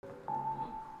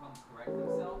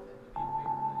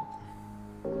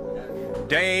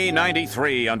Day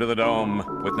 93 under the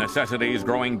dome. With necessities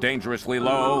growing dangerously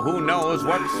low, who knows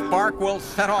what spark will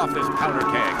set off this powder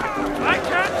keg? I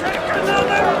can't take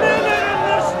another minute in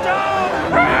this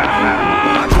dome!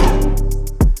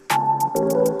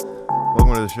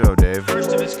 Welcome to the show, Dave.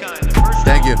 First of its kind. The first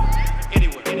Thank you.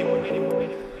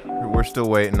 Anyone. We're still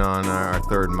waiting on our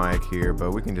third mic here,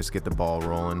 but we can just get the ball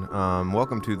rolling.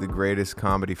 Welcome to the greatest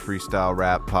comedy freestyle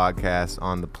rap podcast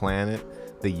on the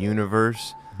planet, the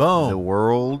universe, Boom. the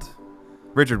world.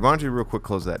 Richard, why don't you real quick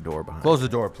close that door behind Close the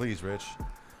door, please, Rich.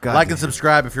 God Like damn. and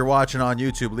subscribe if you're watching on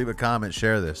YouTube. Leave a comment.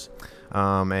 Share this.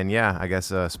 And yeah, I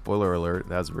guess spoiler alert,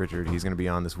 that was Richard. He's going to be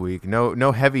on this week.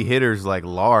 No heavy hitters like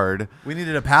Lard. We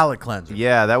needed a palate cleanser.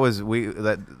 Yeah,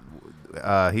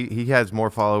 he has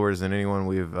more followers than anyone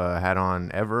we've had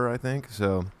on ever, I think.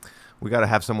 So we got to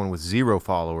have someone with 0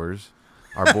 followers,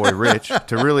 our boy Rich,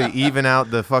 to really even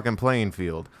out the fucking playing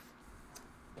field.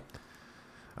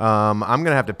 I'm going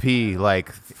to have to pee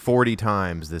like 40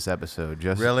 times this episode.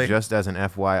 Just as an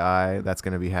FYI, that's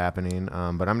going to be happening.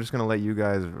 But I'm just going to let you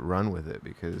guys run with it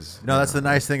because No, that's the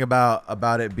nice thing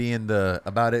about it being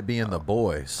the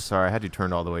boys. Sorry, I had you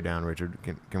turned all the way down, Richard.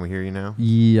 Can we hear you now?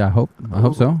 Yeah, I hope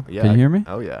so. Yeah, Can you hear me?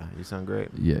 Oh yeah, you sound great.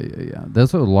 Yeah.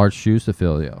 Those are large shoes to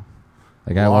fill, yo.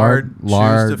 Like Lard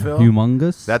shoes to fill?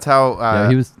 humongous. That's how yeah,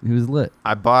 he was lit.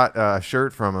 I bought a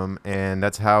shirt from him, and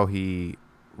that's how he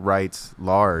writes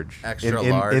large. Extra in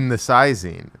large. In the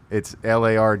sizing. It's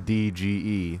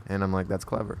LARDGE, and I'm like, that's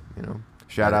clever. You know,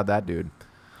 shout out that dude.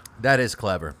 That is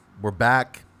clever. We're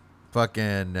back.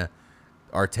 Fucking,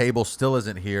 our table still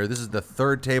isn't here. This is the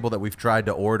third table that we've tried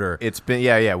to order. It's been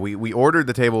yeah. We ordered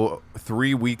the table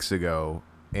 3 weeks ago,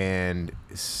 and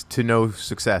to no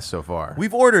success so far.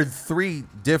 We've ordered 3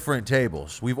 different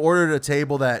tables. We've ordered a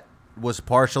table that was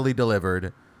partially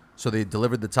delivered, so they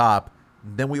delivered the top.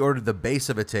 Then we ordered the base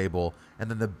of a table, and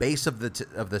then the base of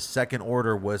the second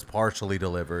order was partially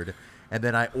delivered. And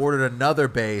then I ordered another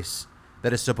base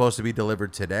that is supposed to be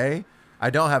delivered today. I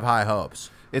don't have high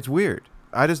hopes. It's weird.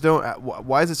 I just don't.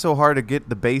 Why is it so hard to get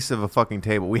the base of a fucking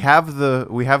table? We have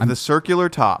the circular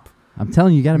top. I'm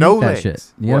telling you, you gotta No make that legs. shit.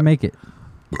 You What? gotta make it.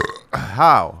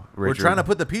 How, Richard? We're trying to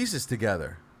put the pieces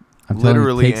together. I'm telling you,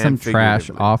 Literally take some and trash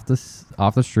figuratively.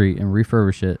 off the street and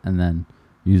refurbish it, and then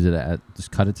use it just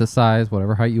cut it to size,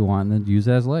 whatever height you want, and then use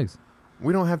it as legs.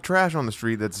 We don't have trash on the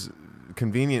street that's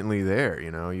conveniently there. You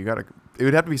know, you gotta. It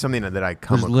would have to be something that I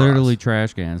come There's across. literally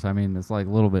trash cans. I mean, it's like a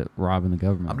little bit robbing the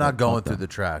government. I'm not but going fuck through that. the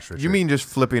trash, Richard. You mean just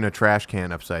flipping a trash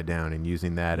can upside down and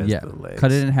using that as the legs?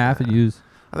 Cut it in half and use.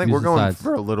 I think use we're the going sides.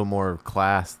 for a little more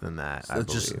class than that. I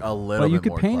It's just believe. a little But bit you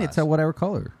could more paint class. it to whatever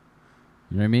color.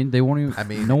 You know what I mean? They won't even. I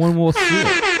mean- no one will see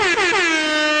it.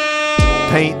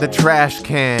 Paint the trash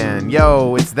can.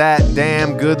 Yo, it's that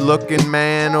damn good-looking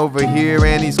man over here,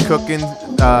 and he's cooking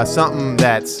something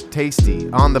that's tasty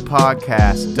on the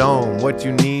podcast. Dome, what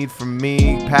you need from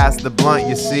me? Pass the blunt,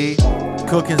 you see.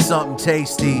 Cooking something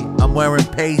tasty. I'm wearing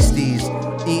pasties,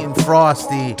 eating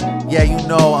frosty. Yeah, you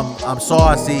know I'm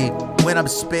saucy when I'm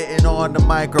spitting on the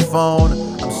microphone.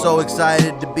 I'm so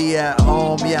excited to be at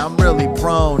home. Yeah, I'm really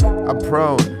prone. I'm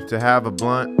prone to have a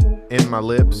blunt in my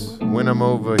lips when I'm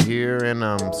over here and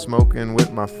I'm smoking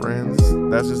with my friends.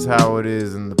 That's just how it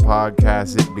is in the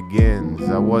podcast. It begins.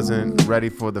 I wasn't ready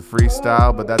for the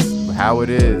freestyle, but that's how it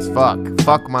is.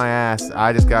 Fuck my ass.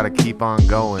 I just gotta keep on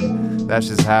going. That's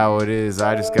just how it is.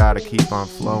 I just gotta keep on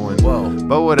flowing. Whoa.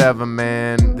 But whatever,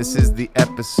 man. This is the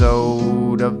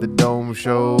episode of the Dome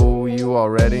Show. You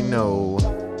already know.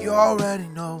 You already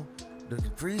know the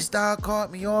freestyle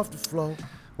caught me off the floor.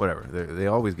 Whatever. They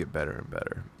always get better and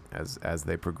better as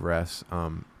they progress.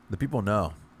 The people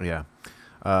know. Yeah.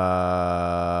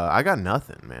 I got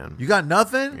nothing, man. You got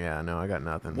nothing? Yeah, no, I got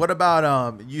nothing. What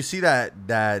about you see that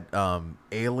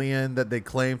alien that they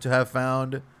claim to have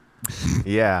found?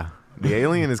 Yeah. The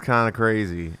alien is kind of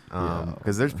crazy.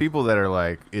 Because there's people that are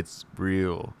like, it's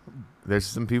real. There's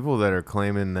some people that are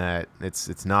claiming that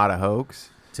it's not a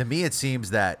hoax. To me, it seems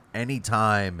that any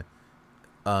type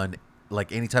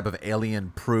of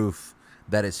alien proof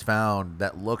that is found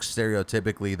that looks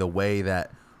stereotypically the way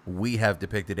that we have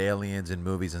depicted aliens in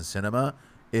movies and cinema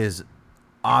is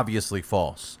obviously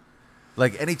false.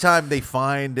 Like anytime they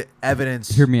find evidence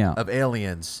Hear me out. of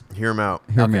aliens, Hear him out.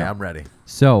 Hear me okay, out. I'm ready.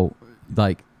 So,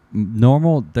 like,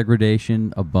 normal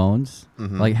degradation of bones,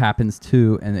 like, happens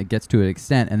to, and it gets to an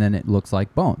extent, and then it looks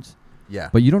like bones. Yeah.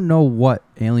 But you don't know what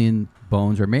alien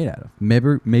bones are made out of.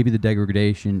 Maybe the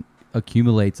degradation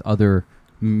accumulates other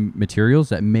materials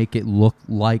that make it look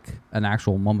like an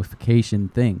actual mummification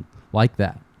thing, like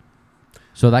that.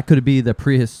 So that could be the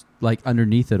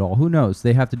underneath it all. Who knows?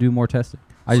 They have to do more testing.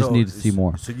 I just need to see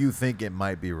more. So you think it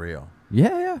might be real?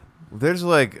 Yeah, yeah. There's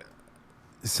like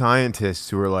scientists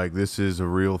who are like, this is a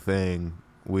real thing.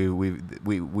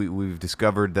 We've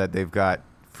discovered that they've got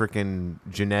freaking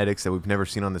genetics that we've never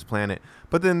seen on this planet.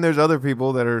 But then there's other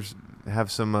people that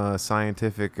have some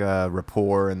scientific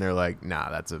rapport, and they're like, nah,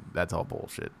 that's all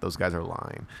bullshit. Those guys are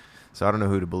lying. So I don't know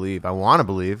who to believe. I want to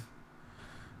believe.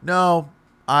 No,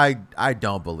 I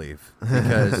don't believe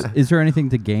because Is there anything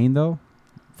to gain though?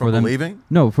 from them, believing.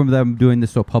 No, from them doing this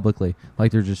so publicly.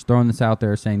 Like they're just throwing this out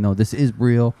there saying, no, this is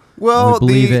real. Well, we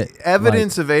believe the it.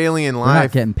 evidence of alien We're not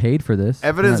life. getting paid for this.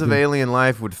 Evidence We're of not doing- alien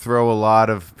life would throw a lot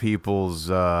of people's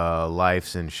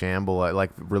lives in shamble. Like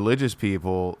religious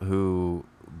people who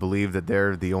believe that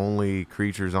they're the only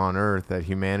creatures on Earth, that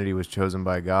humanity was chosen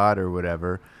by God or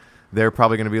whatever. They're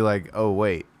probably going to be like, oh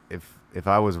wait, if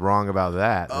I was wrong about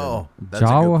that. then- Oh, that's a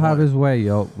Jah good will have point. his way,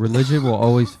 yo. Religion will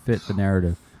always fit the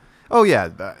narrative. Oh yeah,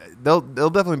 they'll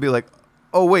definitely be like,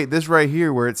 oh wait, this right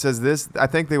here where it says this. I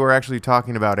think they were actually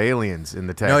talking about aliens in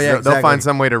the text. No, yeah, They'll exactly. find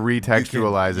some way to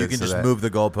recontextualize You it. can so just that- move the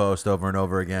goalpost over and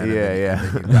over again. and Yeah, then- yeah.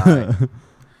 and then you die.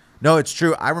 No, it's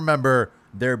true. I remember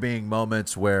there being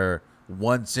moments where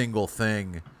one single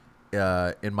thing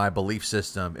in my belief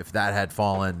system, if that had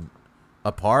fallen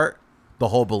apart, the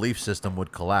whole belief system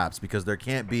would collapse because there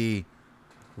can't be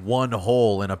one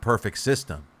hole in a perfect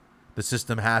system. The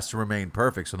system has to remain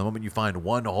perfect. So the moment you find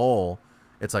one hole,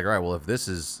 it's like, all right, well, if this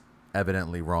is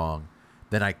evidently wrong,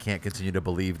 then I can't continue to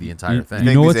believe the entire You thing.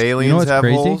 Think know these what's- you know aliens what's have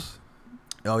crazy? holes?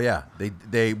 Oh yeah, they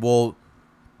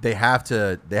have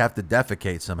to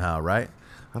defecate somehow, right?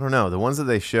 I don't know. The ones that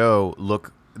they show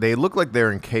look like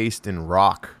they're encased in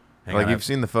rock. Hang Like on, you've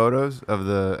seen the photos of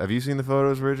the. Have you seen the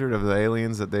photos, Richard, of the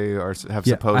aliens that they have Yeah, I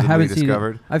supposedly haven't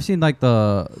discovered? seen it. I've seen like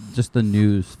just the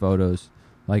news photos.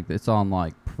 Like it's on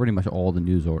like pretty much all the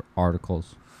news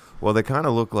articles. Well, they kind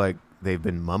of look like they've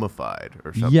been mummified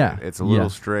or something. Yeah, It's a little yeah.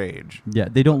 strange. Yeah,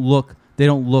 they don't look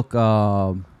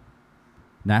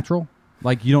natural.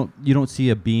 Like you don't see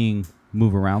a being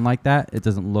move around like that. It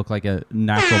doesn't look like a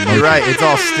natural motion. You're right. It's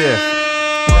all stiff.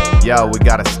 Yo, we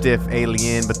got a stiff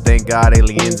alien, but thank God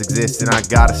aliens exist, and I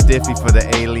got a stiffy for the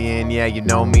alien. Yeah, you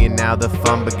know me, and now the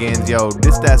fun begins. Yo,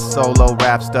 this that solo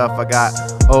rap stuff I got.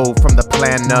 Oh, from the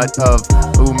planet of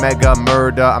Omega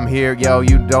Murder. I'm here, yo,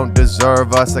 you don't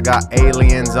deserve us. I got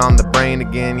aliens on the brain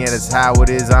again. Yeah, that's how it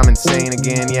is. I'm insane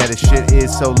again. Yeah, the shit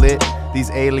is so lit. These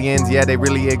aliens, yeah, they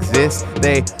really exist.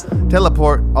 They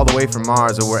teleport all the way from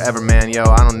Mars or wherever, man. Yo,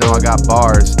 I don't know, I got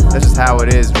bars. That's just how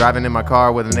it is. Driving in my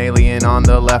car with an alien on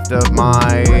the left of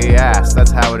my ass.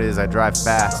 That's how it is. I drive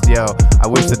fast. Yo, I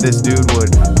wish that this dude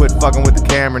would quit fucking with the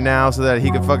camera now so that he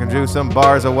could fucking do some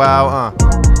bars. Oh, wow,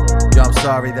 Yo, I'm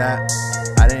sorry that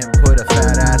I didn't put a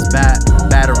fat ass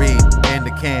battery in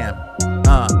the cam.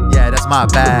 Yeah, that's my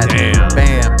bad. Damn.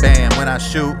 Bam, bam. When I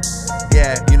shoot,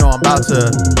 yeah, you know I'm about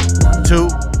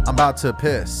to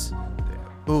piss.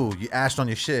 Ooh, you ashed on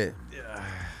your shit.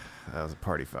 That was a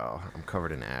party foul. I'm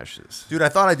covered in ashes. Dude, I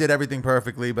thought I did everything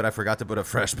perfectly, but I forgot to put a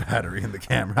fresh battery in the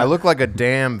camera. I look like a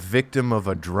damn victim of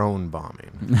a drone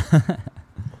bombing.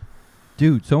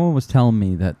 Dude, someone was telling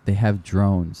me that they have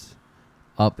drones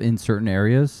up in certain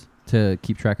areas to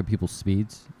keep track of people's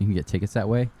speeds. You can get tickets that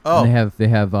way. Oh. And they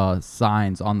have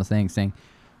signs on the thing saying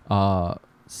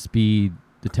speed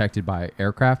detected by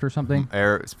aircraft or something.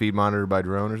 Air speed monitored by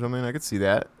drone or something. I could see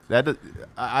that.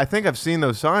 I think I've seen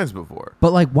those signs before.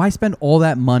 But like, why spend all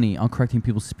that money on correcting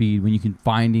people's speed when you can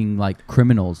finding like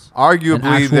criminals? and Arguably,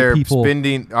 actual they're people-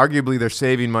 Arguably, they're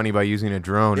saving money by using a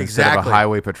drone instead of a Exactly.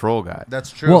 highway patrol guy.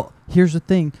 That's true. Well, here's the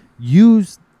thing: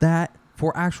 use that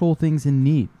for actual things in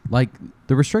need. Like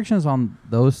the restrictions on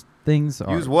those things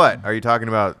are Use what? Are you talking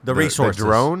about the resources. The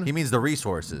drone? He means the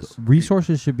resources.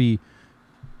 resources should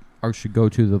go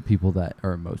to the people that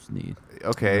are in most need.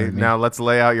 Okay, You know what I mean? now let's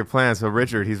lay out your plan. So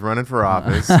Richard, he's running for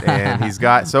office, and he's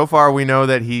got. So far, we know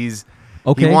that he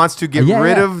Okay. wants to get Yeah,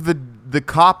 rid yeah. of the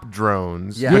cop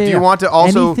drones. Yeah. But Yeah, do yeah. you want to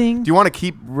also? Anything- Do you want to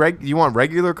keep do you want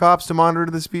regular cops to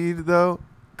monitor the speed though?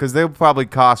 Because they'll probably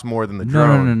cost more than the No,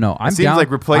 drone. no. It I'm seems down-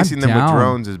 like replacing I'm them with down.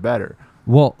 drones is better.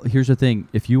 Well, here's the thing: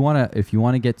 if you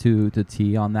wanna get to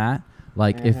T on that,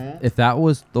 like if that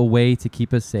was the way to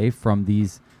keep us safe from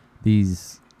these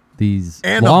law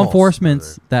Animals,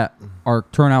 enforcements that are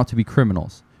turn out to be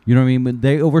criminals. You know what I mean? When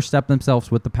they overstep themselves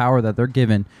with the power that they're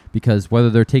given, because whether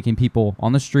they're taking people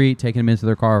on the street, taking them into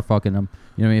their car, or fucking them,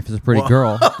 you know what I mean? If it's a pretty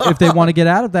girl, if they want to get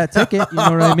out of that ticket, you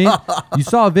know what I mean? You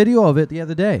saw a video of it the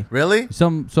other day. Really?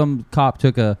 Some cop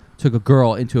took a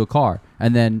girl into a car,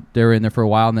 and then they were in there for a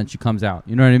while, and then she comes out.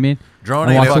 You know what I mean? Drone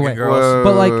And ain't walks fucking away. girls.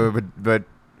 But, like- but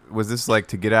Was this like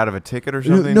to get out of a ticket or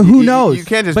something? No, who knows? You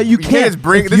can't just. But you can't just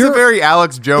bring. if This is a you're- very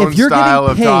Alex Jones you're getting style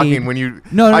of paid- talking. When you,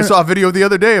 No, I saw a video the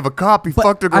other day of a cop. He But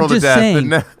fucked a girl I'm to just death.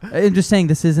 saying. and- I'm just saying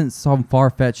this isn't some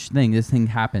far-fetched thing. This thing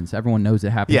happens. Everyone knows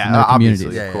it happens Yeah, in their obviously,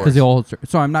 communities. of Because they all.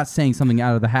 So I'm not saying something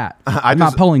out of the hat. I'm not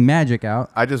just- pulling magic out.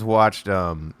 I just watched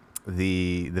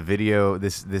the video.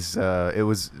 It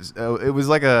was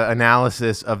like a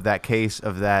analysis of that case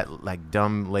of that like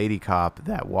dumb lady cop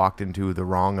that walked into the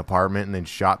wrong apartment and then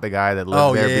shot the guy that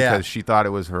lived there because she thought it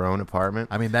was her own apartment.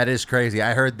 I mean, that is crazy.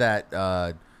 I heard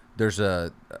that there's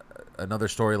another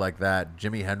story like that.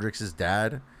 Jimi Hendrix's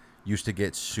dad used to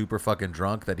get super fucking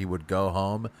drunk that he would go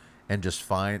home and just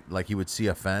find, like, he would see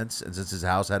a fence, and since his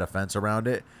house had a fence around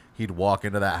it, he'd walk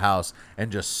into that house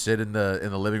and just sit in the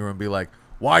living room and be like,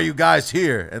 "Why are you guys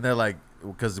here?" And they're like,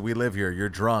 "Because we live here. You're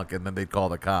drunk." And then they'd call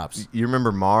the cops. You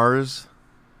remember Mars?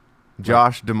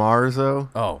 Josh DeMarzo?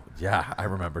 Oh yeah, I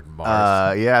remembered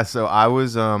Mars. Yeah, so I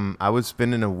was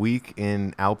spending a week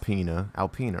in Alpena,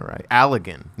 right?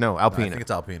 Allegan. No, Alpena. I think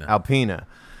it's Alpena. Alpena.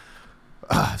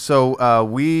 So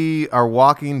we are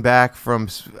walking back from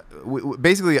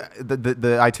basically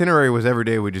the itinerary was every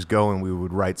day we'd just go and we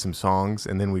would write some songs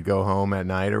and then we'd go home at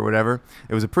night or whatever.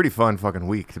 It was a pretty fun fucking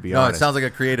week, to be No, honest. it sounds like a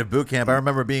creative boot camp. I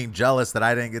remember being jealous that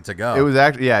I didn't get to go. It was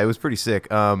actually, yeah, it was pretty sick.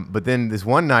 But then this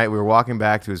one night we were walking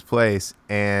back to his place,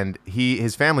 and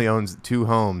his family owns 2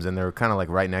 homes, and they're kind of like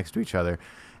right next to each other.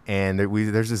 And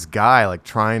there's this guy like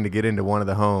trying to get into one of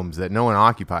the homes that no one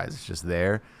occupies. It's just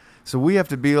there. So we have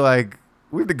to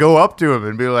go up to him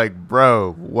and be like,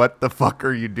 "Bro, what the fuck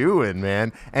are you doing,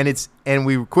 man?" And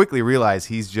we quickly realize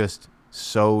he's just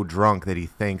so drunk that he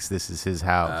thinks this is his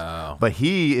house. Oh. But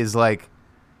he is like,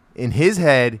 in his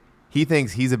head, he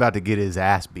thinks he's about to get his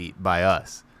ass beat by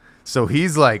us. So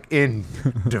he's like in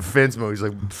defense mode. He's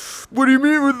like, "What do you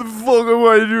mean? What the fuck am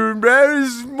I doing, man?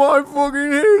 This is my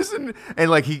fucking house." And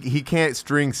like he can't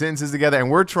string sentences together. And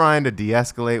we're trying to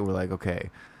de-escalate. We're like, okay,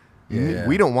 Yeah.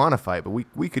 we don't want to fight, but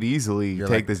we could easily You're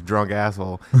take like- this drunk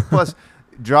asshole. Plus,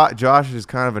 Josh is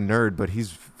kind of a nerd, but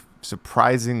he's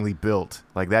surprisingly built.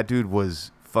 Like that dude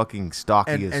was fucking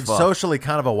stocky and as fuck. socially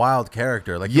kind of a wild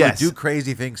character. Like, Yes. he would do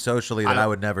crazy things socially that I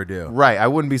would never do. Right, I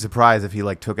wouldn't be surprised if he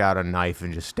like took out a knife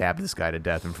and just stabbed this guy to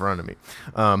death in front of me.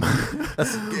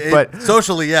 But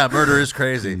Socially, yeah, murder is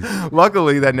crazy.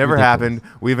 luckily, that never happened.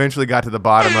 We eventually got to the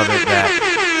bottom of it. That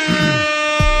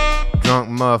drunk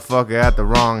motherfucker at the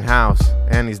wrong house,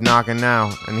 and he's knocking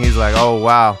now. And he's like, "Oh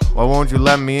wow, why won't you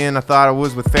let me in? I thought I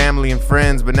was with family and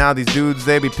friends, but now these dudes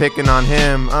they be picking on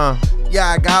him." Yeah,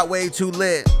 I got way too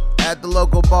lit at the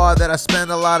local bar that I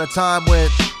spend a lot of time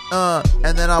with.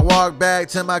 And then I walked back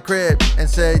to my crib and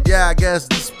said, "Yeah, I guess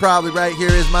this probably right here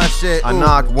is my shit." I Ooh.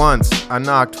 knocked once, I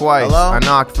knocked twice, Hello? I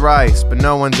knocked thrice, but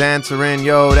no one's answering.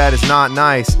 Yo, that is not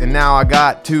nice. And now I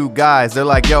got 2 guys. They're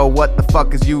like, "Yo, what the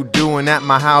fuck is you doing at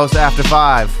my house after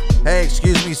 5?" Hey,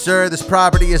 excuse me, sir. This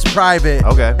property is private.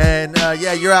 Okay. And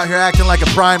yeah, you're out here acting like a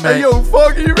primate. Hey, yo,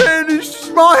 fuck you, man. This is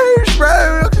my house,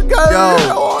 man. I can go.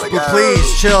 I wanna Yo, go.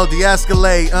 please chill,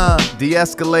 de-escalate.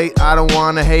 De-escalate, I don't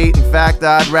wanna hate. In fact,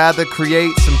 I'd rather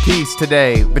create some peace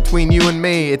today. Between you and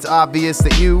me, it's obvious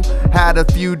that you had a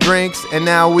few drinks, and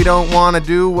now we don't wanna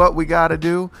do what we gotta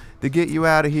do to get you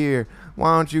out of here.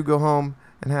 Why don't you go home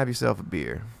and have yourself a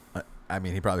beer? I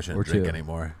mean, he probably shouldn't Or drink 2.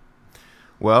 anymore.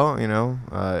 Well,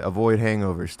 avoid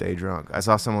hangovers, stay drunk. I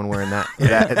saw someone wearing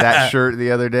that shirt the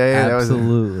other day.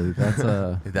 Absolutely,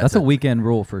 that's a weekend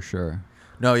rule for sure.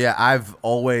 No, yeah,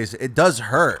 it does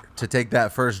hurt to take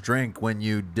that first drink when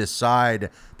you decide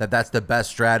that that's the best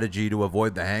strategy to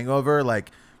avoid the hangover.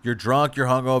 Like, you're drunk, you're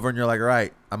hungover, and you're like, all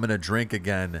right, I'm going to drink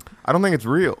again. I don't think it's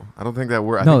real. I don't think that I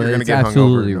No, think you're going to it's get hungover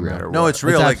absolutely no real. matter what. No, it's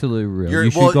real. It's Like, absolutely real. you're-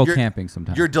 You should well, go you're- camping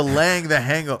sometime. You're delaying the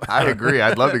hangover. I agree.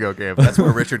 I'd love to go camping. That's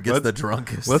where Richard gets the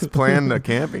drunkest. Let's plan a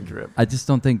camping trip. I just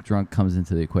don't think drunk comes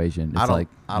into the equation. It's I don't- like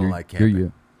I don't you're- like you're camping.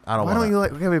 you. I don't Why want don't you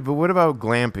like? Okay, but what about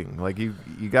glamping? Like you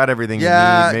got everything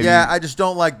Yeah, you need. Maybe yeah. I just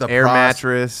don't like the air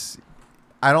mattress.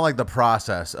 I don't like the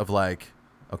process of like,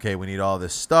 okay, we need all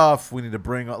this stuff. We need to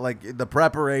bring like the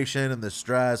preparation and the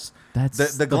stress.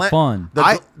 That's the gla- fun. The,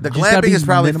 I- the You just gotta glamping be is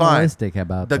probably fine. minimalistic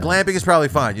about The that. glamping is probably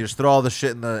fine. You just throw all the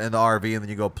shit in the RV and then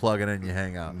you go plug it in and you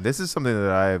hang out. This is something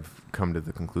that I've come to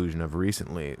the conclusion of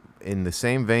recently. In the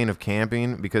same vein of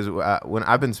camping, because when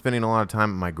I've been spending a lot of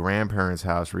time at my grandparents'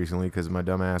 house recently, because my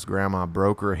dumbass grandma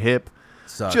broke her hip.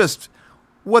 Sucks.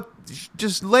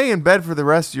 Just lay in bed for the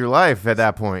rest of your life at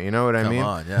that point. You know what I Come mean?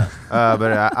 on, yeah.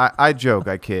 But I joke,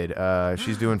 I kid.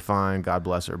 She's doing fine. God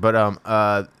bless her. But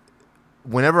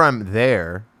whenever I'm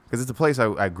there, because it's a place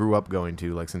I grew up going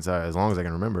to, like as long as I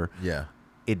can remember. Yeah.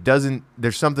 it doesn't.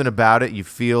 There's something about it. You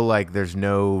feel like there's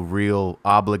no real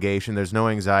obligation. There's no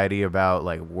anxiety about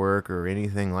like work or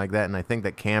anything like that. And I think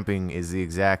that camping is the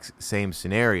exact same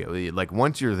scenario. Like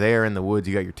once you're there in the woods,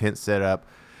 you got your tent set up.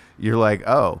 You're like,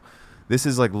 oh, this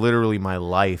is like literally my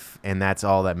life, and that's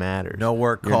all that matters. No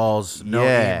work calls, no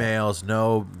emails,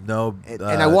 no. And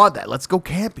I want that. Let's go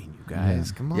camping, you guys.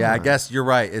 Yeah. Come on. Yeah, I guess you're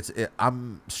right.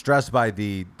 I'm stressed by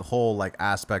the whole like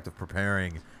aspect of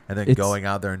preparing and then going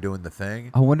out there and doing the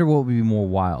thing. I wonder what would be more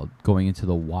wild, going into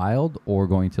the wild or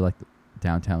going to like the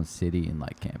downtown city and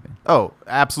like camping. Oh,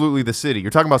 absolutely the city.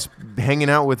 You're talking about hanging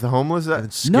out with the homeless?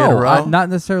 And Skid No, Row. not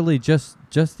necessarily just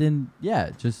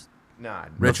Nah,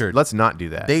 Richard, let's not do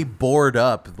that. They board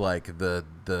up like the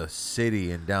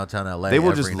city in downtown LA. They will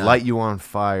every just night. light you on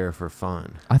fire for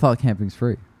fun. I thought camping's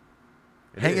free.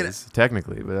 It is,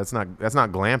 technically, but that's not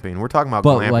glamping. We're talking about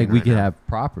But glamping like we right could now. have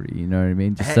property, you know what I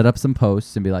mean? Just set up some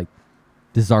posts and be like,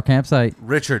 this is our campsite.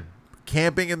 Richard,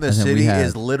 camping in the And then we city have-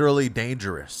 is literally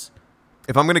dangerous.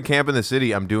 If I'm gonna camp in the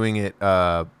city, I'm doing it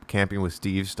camping with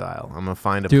Steve style. I'm gonna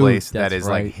find a Dude, place that that's is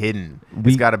right. like hidden.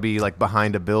 We- It's got to be like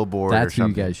behind a billboard or That's who you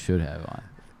something. guys should have on.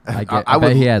 I I bet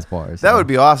would- he has bars. That so. would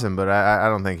be awesome, but I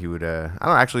don't think he would.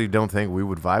 Don't think we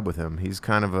would vibe with him. He's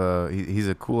kind of he's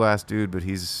a cool ass dude, but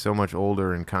he's so much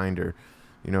older and kinder.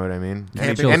 You know what I mean?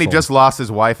 Camping- And he just lost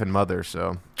his wife and mother,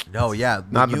 so No, yeah,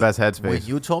 Not when the best headspace. When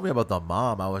you told me about the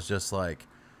mom, I was just like,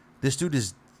 this dude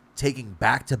is taking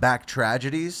back-to-back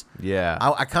tragedies. yeah.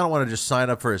 I kind of want to just sign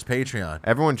up for his Patreon.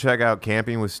 Everyone check out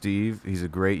Camping with Steve. He's a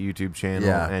great YouTube channel,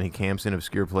 Yeah. and he camps in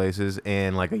obscure places.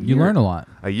 And like You learn a lot.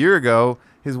 A year ago,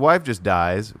 his wife just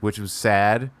dies, which was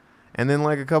sad. And then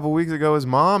like a couple weeks ago, his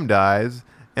mom dies,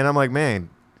 and I'm like, man,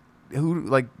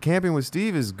 Camping with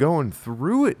Steve is going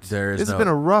through it. There is This no- has been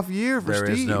a rough year for There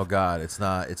Steve. is no God. It's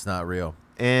not real.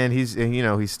 And he's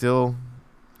still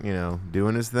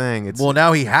doing his thing. It's Well,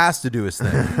 now he has to do his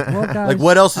thing. Well, guys, Like,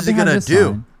 what else is I'm he behind gonna this do?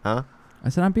 sign. huh? I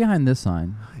said I'm behind this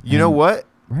sign. You know And what?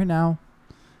 Right now,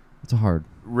 it's hard.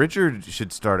 Richard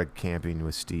should start a camping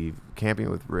with Steve, camping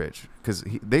with Rich, because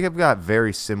they have got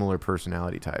very similar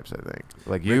personality types. I think,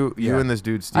 like you yeah. and this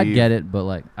dude Steve. I'd get it, but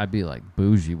like I'd be like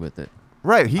bougie with it.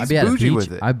 Right, I'd he's be at a bougie beach.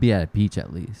 with it. I'd be at a beach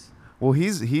at least. Well,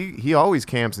 he always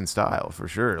camps in style for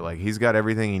sure. Like he's got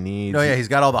everything he needs. No, yeah, he's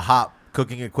got all the hot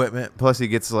cooking equipment. Plus, he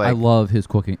gets I like love his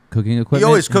cooking equipment. He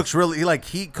always cooks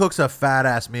he cooks a fat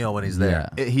ass meal when he's there.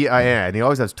 Yeah. and he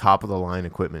always has top of the line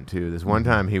equipment too. This one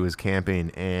time he was camping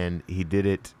and he did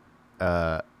it.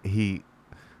 He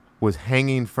was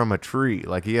hanging from a tree.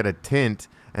 Like he had a tent,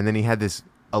 and then he had this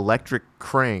electric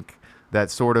crank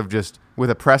that sort of just with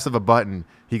a press of a button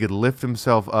he could lift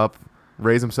himself up,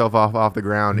 raise himself off the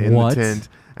ground in What? the tent,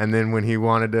 and then when he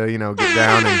wanted to get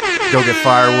down and go get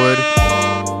firewood,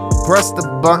 press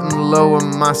the button, lower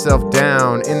myself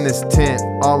down in this tent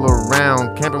all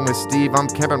around. Camping with Steve, I'm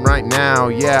camping right now.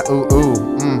 Yeah,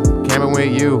 camping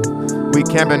with you. We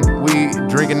camping, we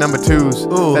drinking number 2s.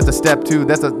 Ooh. That's a step 2.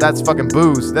 That's fucking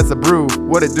booze. That's a brew.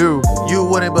 What it do? You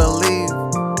wouldn't believe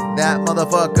that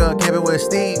motherfucker camping with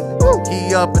Steve.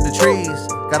 He up in the trees,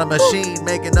 got a machine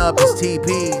making up his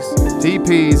TPs.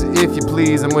 TPs, if you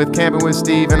please. I'm with camping with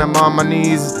Steve and I'm on my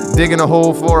knees, digging a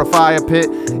hole for a fire pit.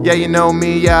 Yeah, you know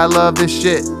me. Yeah, I love this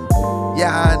shit.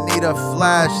 Yeah, I need a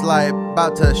flashlight,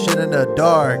 about to shit in the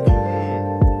dark.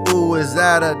 Ooh, is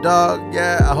that a dog?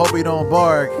 Yeah, I hope he don't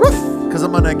bark. Cause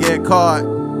I'm gonna get caught.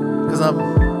 Cause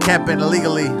I'm camping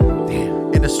illegally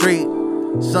in the street,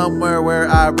 somewhere where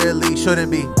I really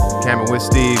shouldn't be. Camping with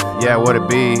Steve. Yeah, what it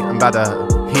be? I'm about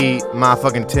to heat my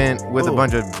fucking tent with a Ooh.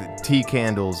 bunch of tea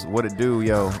candles. What it do,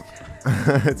 yo?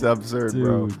 It's absurd, Dude.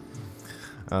 bro.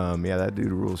 Yeah, that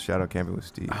dude rules. Shout out Camping with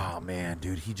Steve. Oh man,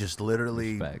 dude, he just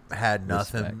literally Respect. had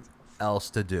nothing Respect. else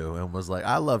to do and was like,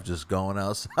 I love just going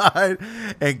outside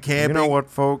and camping. You know what,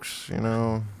 folks?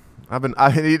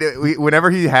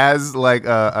 Whenever he has like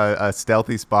a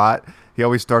stealthy spot, he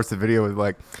always starts the video with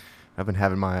like, I've been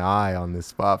having my eye on this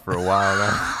spot for a while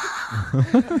now.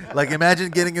 Like,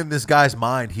 imagine getting in this guy's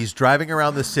mind. He's driving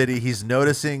around the city. He's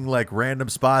noticing like random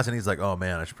spots, and he's like, "Oh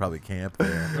man, I should probably camp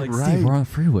there." Like Right. Steve, we're on the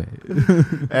freeway.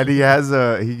 And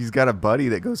he's got a buddy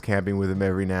that goes camping with him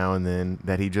every now and then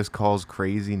that he just calls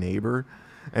crazy neighbor.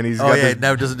 And he's Oh got yeah, this it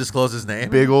never doesn't disclose his name.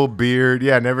 big old beard.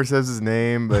 Yeah, never says his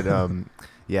name, but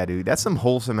yeah, dude, that's some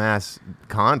wholesome ass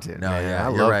content. No, man. yeah, I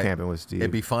you're love right. camping with Steve.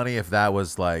 It'd be funny if that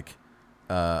was like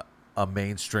a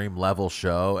mainstream level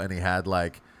show, and he had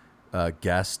like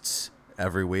guests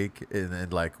every week, and then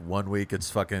like 1 week it's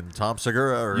fucking Tom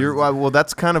Segura. Or, Well,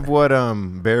 that's kind of what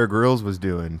Bear Grylls was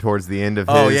doing towards the end of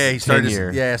oh his yeah, he started.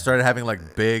 tenure. Started having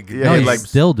like big. Yeah, No, he's like-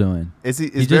 still doing. Is he?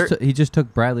 He Is there? just he just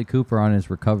took Bradley Cooper on his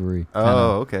recovery.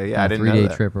 Oh, okay. Yeah, I didn't know 3-day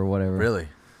that. trip or whatever. Really,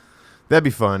 That'd be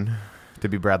fun to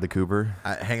be Bradley Cooper,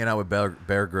 hanging out with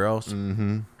Bear Grylls,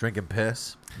 drinking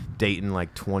piss. dating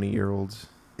like 20-year-olds.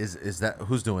 Is that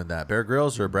who's doing that? Bear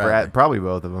Grylls or Bradley? Probably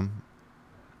both of them.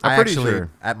 I'm I pretty actually,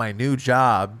 sure. at my new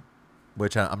job,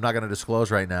 which I'm not going to disclose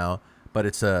right now, but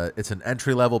it's an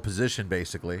entry level position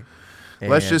basically.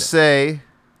 Let's And- just say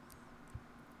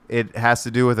it has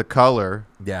to do with a color,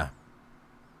 yeah,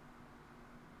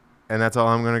 and that's all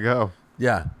I'm gonna go.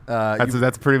 yeah.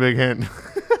 That's a pretty big hint.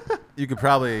 You could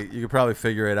probably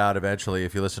figure it out eventually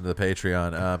if you listen to the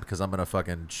Patreon, because I'm gonna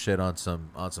fucking shit on some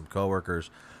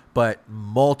coworkers, but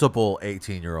multiple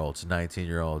 18-year-olds,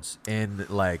 19-year-olds in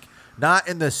like not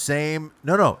in the same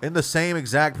in the same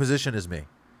exact position as me,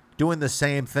 doing the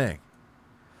same thing.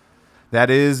 That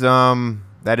is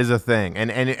a thing,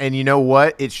 and you know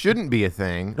what? It shouldn't be a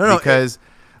thing because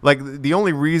like the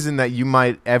only reason that you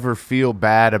might ever feel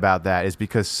bad about that is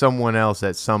because someone else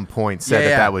at some point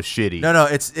said that was shitty. No,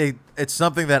 it's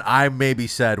something that I maybe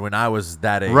said when I was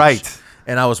that age, Right.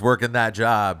 And I was working that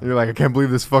job. You're like, I can't believe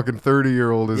this fucking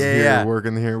 30-year-old is here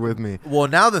working here with me. Well,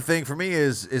 now the thing for me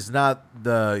is not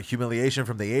the humiliation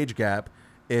from the age gap.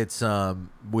 It's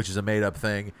which is a made up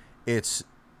thing. It's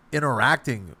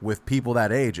interacting with people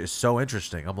that age is so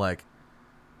interesting. I'm like,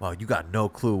 wow, you got no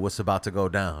clue what's about to go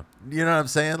down. You know what I'm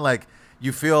saying? Like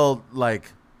you feel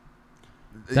like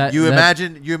you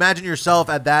imagine yourself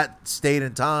at that state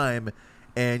in time,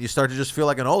 and you start to just feel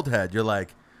like an old head. You're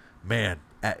like, man,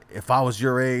 if I was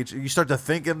your age, you start to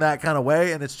think in that kind of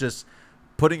way, and it's just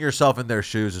putting yourself in their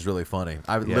shoes is really funny.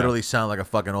 I literally sound like a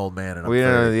fucking old man, and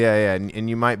I'm and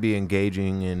you might be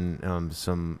engaging in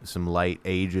some light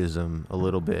ageism a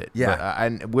little bit,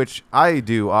 which I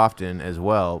do often as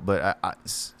well. But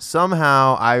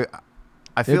somehow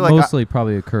I feel it like mostly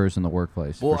probably occurs in the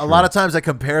workplace. Well, for a lot sure. of times I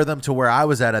compare them to where I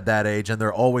was at that age, and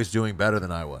they're always doing better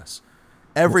than I was.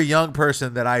 Every young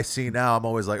person that I see now, I'm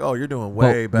always like, "Oh, you're doing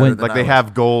way better when- than like I they was."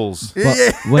 have goals.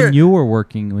 But when you were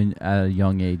working at a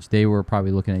young age, they were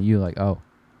probably looking at you like, oh.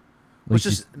 Which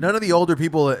is none of the older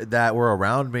people that were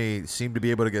around me seemed to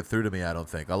be able to get through to me. I don't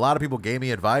think a lot of people gave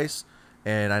me advice,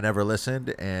 and I never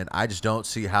listened. And I just don't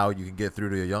see how you can get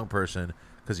through to a young person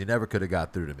because you never could have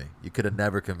got through to me. You could have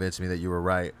never convinced me that you were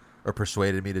right or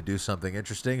persuaded me to do something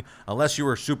interesting unless you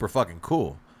were super fucking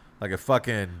cool. Like if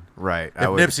fucking Right. if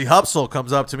Nipsey Hussle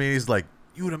comes up to me and he's like,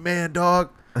 "You the man, dog.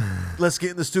 Let's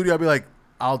get in the studio." I'll be like,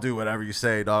 "I'll do whatever you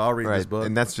say, dog. I'll read this book."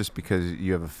 And that's just because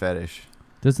you have a fetish.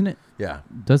 Doesn't it? Yeah.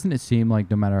 Doesn't it seem like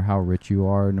no matter how rich you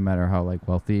are, no matter how like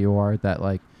wealthy you are, that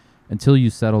like until you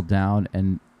settle down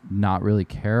and not really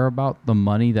care about the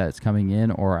money that's coming in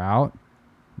or out,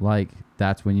 like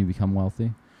that's when you become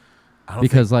wealthy?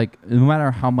 Because like no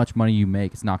matter how much money you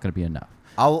make, it's not going to be enough.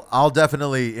 I'll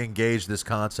definitely engage this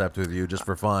concept with you just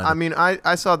for fun. I mean,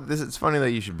 I saw this. It's funny that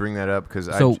you should bring that up because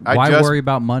So I why just, worry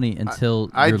about money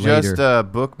until I you're just later?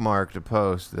 bookmarked a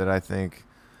post that I think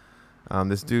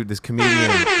this comedian,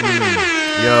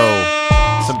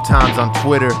 sometimes on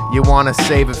Twitter you want to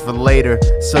save it for later,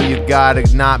 so you gotta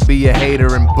not be a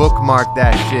hater and bookmark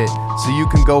that shit so you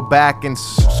can go back and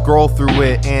scroll through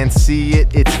it and see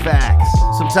it's facts.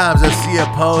 Sometimes I see a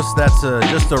post that's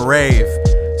just a rave,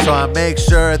 so I make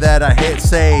sure that I hit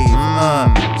save,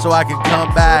 so I can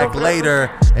come back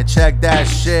later and check that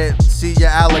shit, see your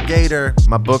alligator.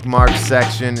 My bookmark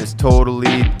section is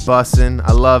totally bussin'.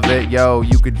 I love it, yo,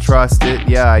 you can trust it.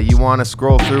 Yeah, you wanna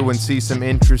scroll through and see some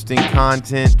interesting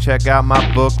content, check out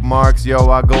my bookmarks, yo,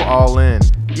 I go all in.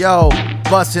 Yo,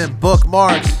 bussin'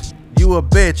 bookmarks, you a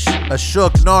bitch, a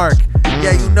shook narc.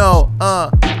 Yeah, you know,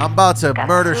 I'm about to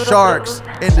murder sharks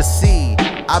in the sea.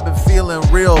 I've been feeling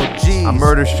real G's. I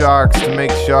murder sharks to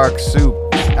make shark soup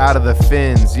out of the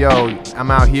fins. Yo, I'm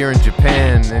out here in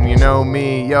Japan, and you know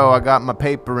me, yo, I got my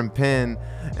paper and pen,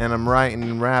 and I'm writing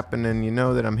and rapping, and you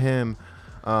know that I'm him.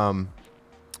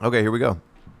 Okay, here we go.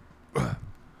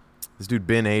 This dude,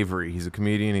 Ben Avery, he's a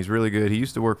comedian. He's really good. He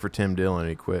used to work for Tim Dillon, and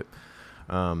he quit.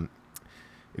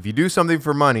 If you do something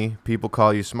for money, people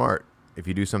call you smart. If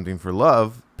you do something for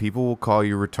love, people will call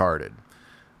you retarded.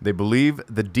 They believe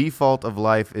the default of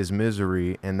life is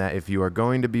misery, and that if you are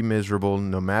going to be miserable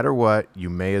no matter what, you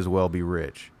may as well be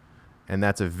rich. And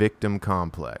that's a victim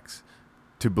complex.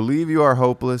 To believe you are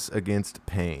hopeless against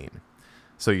pain.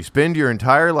 So you spend your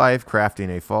entire life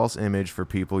crafting a false image for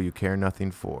people you care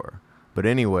nothing for. But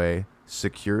anyway,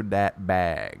 secure that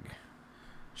bag.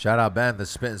 Shout out Ben,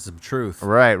 that's spitting some truth.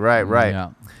 Right.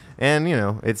 Yeah. And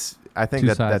I think Two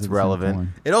that sides that's of the same relevant.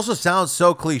 coin. It also sounds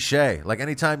so cliche. Like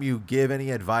anytime you give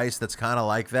any advice that's kind of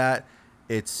like that,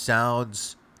 it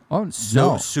sounds Oh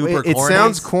so no. super It corny.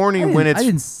 sounds corny when it's.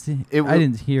 I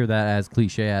didn't hear that as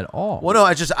cliche at all. Well,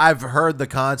 no, I've heard the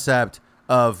concept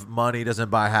of money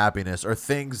doesn't buy happiness or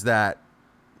things that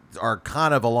are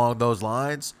kind of along those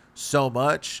lines so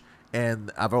much.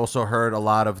 And I've also heard a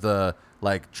lot of the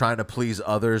like trying to please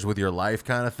others with your life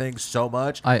kind of thing so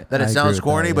much I that it agree sounds with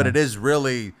corny, that, but yeah. it is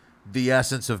really the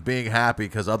essence of being happy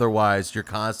because otherwise you're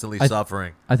constantly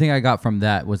suffering. I think I got from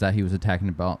that was that he was attacking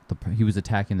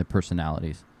the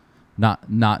personalities,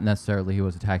 not necessarily he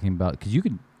was attacking about because you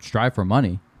can strive for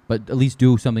money, but at least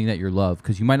do something that you love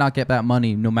because you might not get that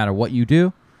money no matter what you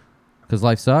do, because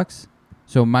life sucks.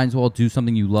 So might as well do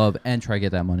something you love and try to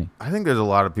get that money. I think there's a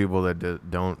lot of people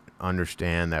that don't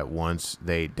understand that once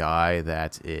they die,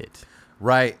 that's it.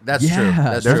 Right. That's Yeah, true.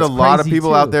 That's There's true. a lot of crazy, people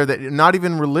too. out there that not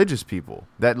even religious people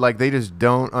that like they just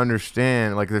don't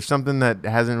understand. Like there's something that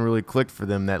hasn't really clicked for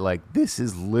them that like this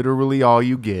is literally all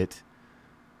you get.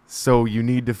 So you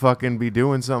need to fucking be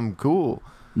doing something cool.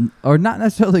 Or not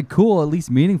necessarily cool, at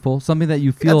least meaningful, something that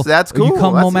you feel. That's cool. You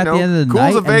come That's, home at the end of the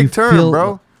cool's night. a vague and you term, feel,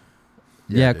 bro.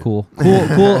 Yeah, dude.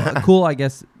 cool. I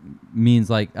guess means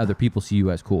like other people see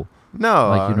you as cool. No,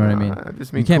 Like, you know what I mean? I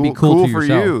just mean You can't be cool, cool to for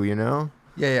yourself. you. You know.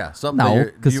 Yeah. Something No,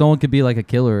 that because someone could be like a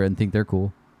killer and think they're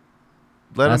cool.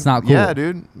 That's not cool. Yeah,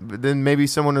 dude. But then maybe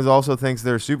someone who also thinks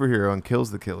they're a superhero and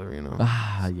kills the killer. You know.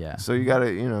 Ah, yeah. So you gotta,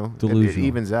 it Delusional.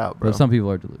 evens out, bro. But some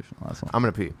people are delusional. That's all. I'm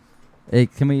gonna pee. Hey,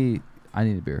 I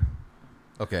need a beer.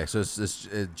 Okay, so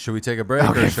should we take a break?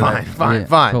 Okay, or should I- fine.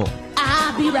 Cool.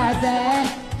 I'll be right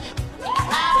back.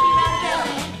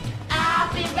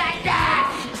 I'll be right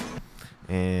back.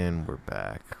 And we're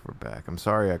back. I'm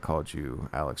sorry I called you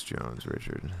Alex Jones,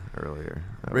 Richard, earlier.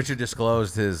 That was- Richard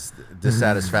disclosed his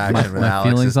dissatisfaction with My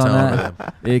Alex's feelings on tone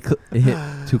that, with him. it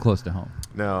hit too close to home.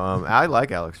 No, I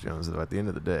like Alex Jones though. At the end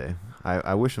of the day,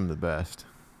 I wish him the best.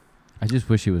 I just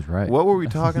wish he was right. What were we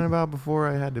talking about before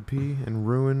I had to pee and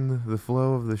ruin the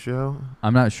flow of the show?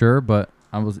 I'm not sure, but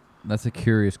that's a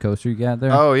curious coaster you got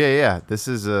there. Oh yeah. This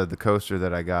is the coaster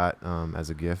that I got as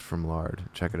a gift from Lard.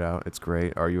 Check it out. It's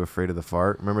great. Are You Afraid of the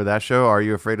Fart? Remember that show? Are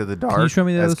You Afraid of the Dark? you show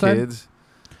me the as other side? kids?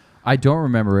 I don't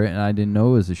remember it, and I didn't know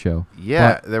it was a show.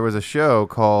 Yeah, there was a show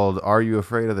called Are You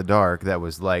Afraid of the Dark that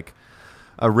was like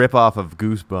a ripoff of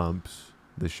Goosebumps,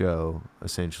 the show,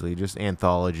 essentially. Just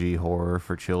anthology horror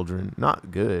for children.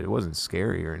 Not good. It wasn't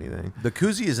scary or anything. The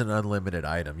koozie is an unlimited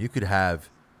item. You could have,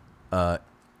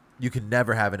 you could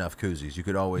never have enough koozies. You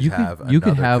could always have. You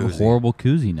could another have koozie. horrible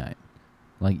koozie night,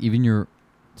 like even your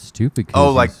stupid. Koozies.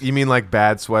 Oh, like you mean like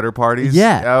bad sweater parties?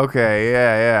 Yeah. Okay,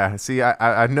 yeah. See,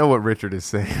 I know what Richard is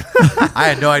saying. I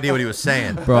had no idea what he was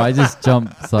saying. bro. I just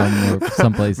jumped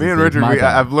some places. Me and It's Richard, my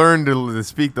bad. I've learned to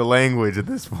speak the language at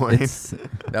this point. It's,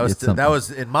 That was it's something. that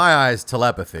was in my eyes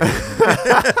telepathy.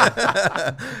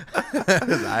 I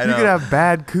You know. could have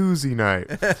bad koozie night.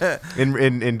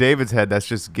 In David's head, that's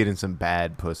just getting some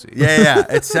bad pussy. yeah.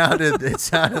 It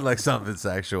sounded like something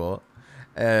sexual.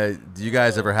 Do you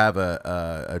guys ever have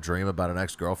a dream about an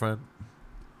ex-girlfriend?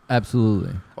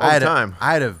 absolutely. All the time.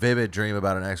 I had a vivid dream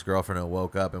about an ex-girlfriend and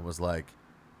woke up and was like,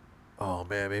 "Oh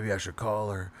man, maybe I should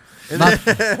call her."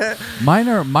 Mine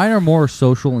are more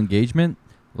social engagement,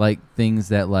 like things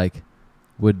that like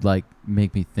would like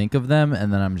make me think of them,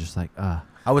 and then I'm just like, I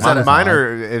was at a Mine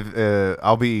are if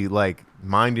I'll be like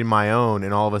minding my own,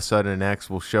 and all of a sudden an ex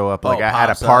will show up like at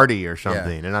pops a up. party or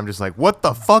something, and I'm just like, what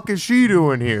the fuck is she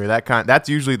doing here? That's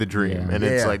usually the dream, Yeah. and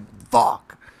it's Yeah. like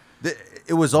fuck.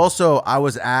 It was also I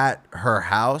was at her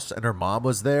house and her mom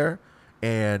was there,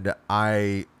 and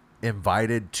I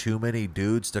invited too many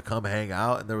dudes to come hang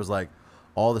out, and there was like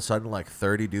all of a sudden like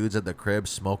 30 dudes at the crib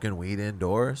smoking weed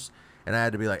indoors, and I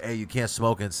had to be like, "Hey, you can't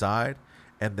smoke inside."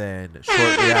 And then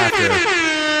shortly after,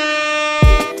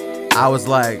 I was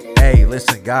like, "Hey,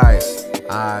 listen, guys,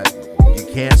 you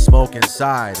can't smoke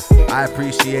inside. I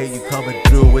appreciate you coming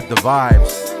through with the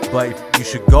vibes, but you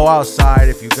should go outside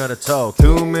if you're gonna toke."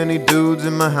 Too many dudes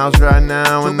in my house right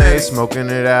now, Too and they many. smoking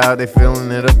it out. They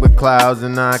filling it up with clouds,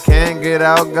 and I can't get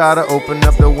out. Gotta open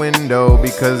up the window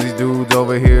because these dudes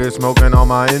over here smoking on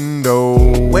my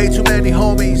endo. Way too many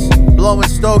homies blowing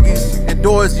stogies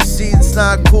indoors. You see, it's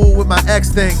not cool with my ex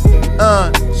thing.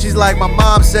 She's like, my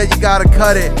mom said you gotta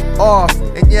cut it off,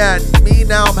 and yeah, me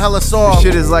now I'm hella This soft.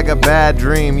 shit is like a bad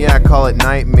dream, yeah, I call it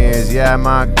nightmares. Yeah,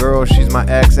 my girl, she's my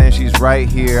ex and she's right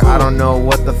here. I don't know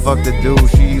what the fuck to do.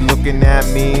 She looking at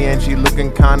me and she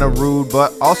looking kinda rude,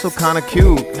 but also kinda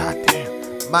cute. God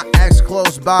damn. My ex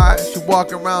close by, she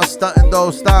walking around stunting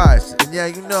those thighs. And yeah,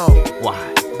 you know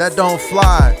why that don't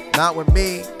fly. Not with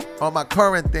me on my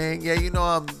current thing. Yeah, you know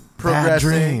I'm progressing. Bad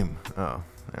dream. Oh,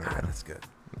 there we go. That's good.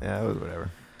 Yeah, it was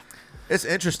whatever. It's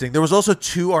interesting. There was also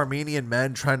 2 Armenian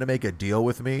men trying to make a deal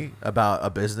with me about a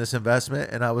business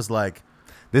investment, and I was like,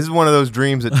 This is one of those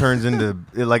dreams that turns into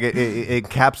it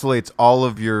encapsulates all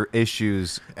of your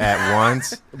issues at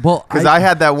once. Well, Because I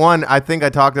had that one. I think I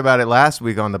talked about it last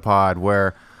week on the pod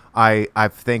where I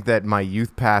think that my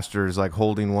youth pastor is like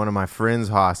holding one of my friends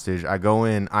hostage. I go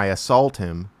in, I assault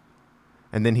him,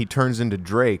 and then he turns into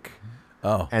Drake,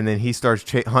 oh, and then he starts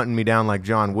hunting me down like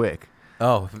John Wick.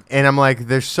 oh, And I'm like,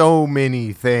 there's so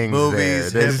many things.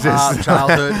 movies, there. hip There's hop, just-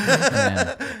 childhood.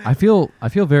 Man, I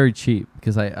feel very cheap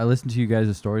because I listen to you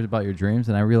guys' stories about your dreams,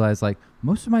 and I realize like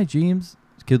most of my dreams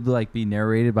could like be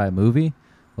narrated by a movie,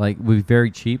 like with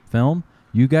very cheap film.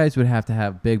 You guys would have to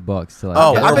have big bucks to like.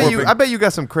 Oh, get- I bet you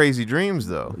got some crazy dreams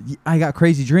though. I got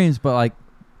crazy dreams, but like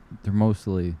they're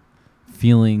mostly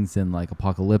feelings and like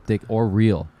apocalyptic or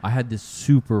real. I had this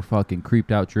super fucking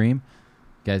creeped out dream.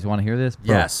 You guys want to hear this?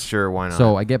 Bro. Yes. Sure, why not?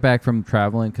 So I get back from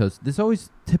traveling because this always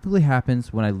typically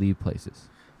happens when I leave places.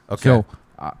 Okay. So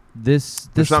this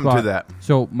There's something to spot- that.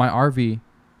 So my RV,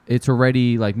 it's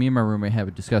already like me and my roommate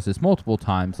have discussed this multiple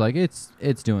times. Like it's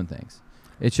doing things.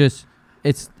 It's just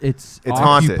it's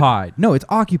haunted. occupied. No, it's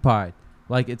occupied.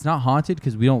 Like it's not haunted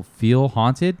because we don't feel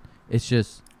haunted. It's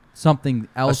just something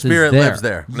else. spirit is there. lives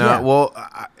there. No, Yeah. well,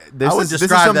 this I would is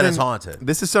describe that as something- haunted.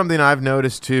 This is something I've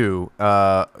noticed too,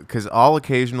 because I'll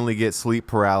occasionally get sleep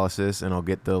paralysis, and I'll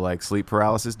get the like sleep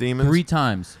paralysis demons. 3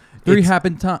 times.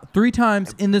 It's- 3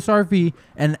 times in this RV,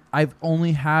 and I've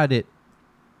only had it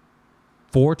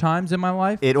 4 times in my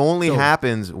life. It only So-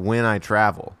 happens when I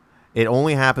travel. It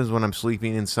only happens when I'm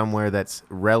sleeping in somewhere that's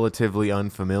relatively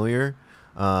unfamiliar.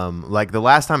 Like the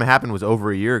last time it happened was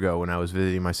over a year ago when I was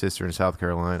visiting my sister in South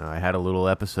Carolina. I had a little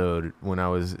episode when I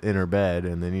was in her bed,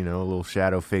 and then a little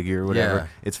shadow figure, whatever. Yeah.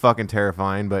 It's fucking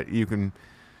terrifying, but you can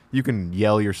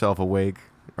yell yourself awake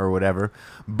or whatever.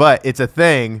 But it's a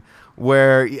thing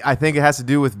where I think it has to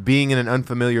do with being in an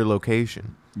unfamiliar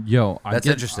location. Yo, That's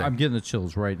interesting. I'm getting the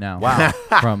chills right now. Wow.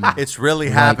 From It's really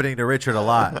happening to Richard a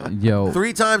lot. yo.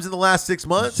 3 times in the last 6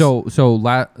 months? So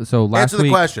last Answer the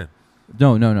week. question.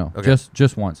 No. Okay.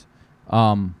 Just once.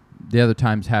 The other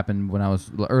times happened when I was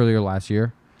earlier last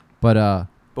year, but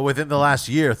But within the last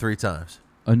year, 3 times.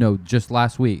 no, just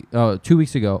last week. 2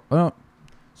 weeks ago. Oh, no,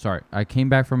 sorry. I came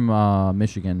back from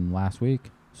Michigan last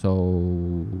week.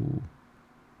 So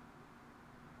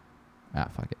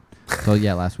fuck it. So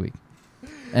yeah, last week.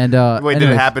 And Wait, did it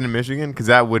anyways, happen in Michigan? Because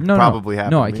that would No, probably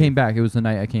happen. No, to I me. came back. It was the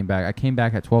night I came back. I came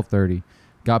back at 12:30.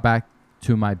 Got back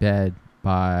to my bed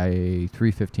by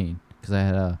 3:15 because I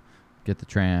had to get the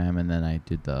tram and then I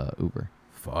did the Uber.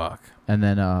 Fuck. And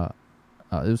then it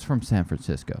was from San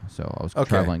Francisco, so I was Okay.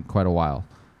 traveling quite a while.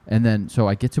 And then so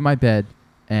I get to my bed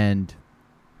and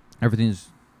everything's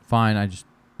fine. I just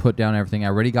put down everything. I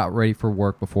already got ready for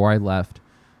work before I left,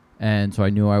 and so I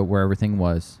knew where everything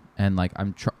was. And like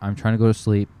I'm trying to go to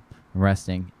sleep, I'm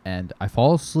resting, and I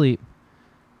fall asleep,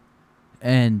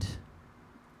 and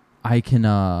I can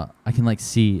like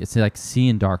see. It's like see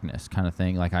in darkness kind of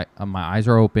thing. Like my eyes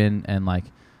are open and like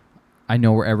I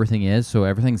know where everything is, so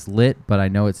everything's lit, but I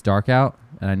know it's dark out,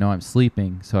 and I know I'm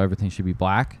sleeping, so everything should be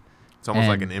black. It's almost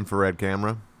like And- an infrared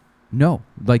camera. No,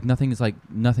 like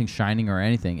nothing shining or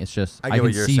anything. It's just I I, get can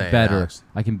what you're see saying, better. Alex.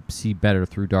 I can see better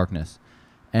through darkness,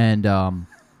 and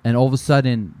all of a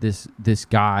sudden this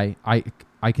guy I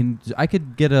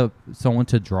could get someone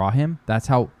to draw him. That's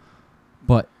how,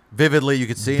 but Vividly, you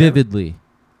could see him. vividly,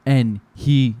 and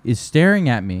he is staring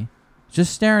at me,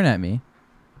 just staring at me.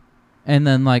 And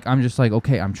then like I'm just like,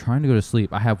 okay, I'm trying to go to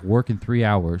sleep. I have work in 3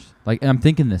 hours. Like, and I'm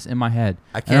thinking this in my head.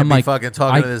 I And can't I'm be like, fucking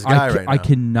talking to this guy right now. I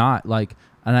cannot like,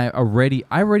 and I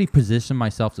already positioned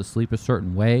myself to sleep a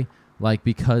certain way, like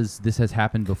because this has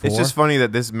happened before. It's just funny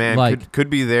that this man Like- could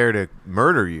be there to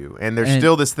murder you, and there's And-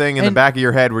 still this thing in the and- back of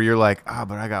your head where you're like, but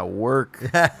I got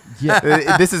work.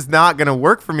 Yeah, This is not gonna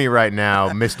work for me right now,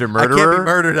 Mr. I Murderer. can't be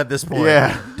murdered at this point.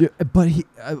 Yeah. but he,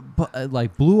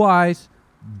 like blue eyes,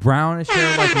 brownish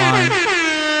hair like mine.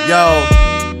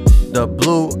 Yo, the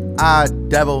blue-eyed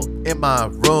devil in my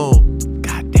room.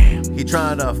 Goddamn. He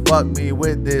trying to fuck me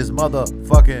with this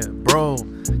motherfucking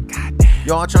broom. Goddamn.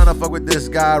 Yo, I'm trying to fuck with this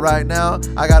guy right now.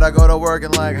 I gotta go to work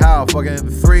in like how? Fucking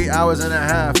 3 hours and a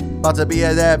half. About to be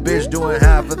at that bitch doing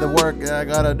half of the work I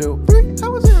gotta do. 3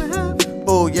 hours and a half.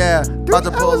 Oh yeah, about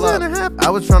to pull up. I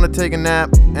was trying to take a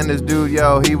nap, and this dude,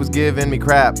 yo, he was giving me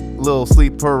crap. Little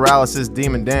sleep paralysis,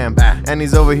 demon damn. And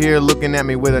he's over here looking at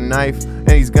me with a knife, and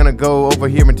he's gonna go over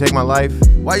here and take my life.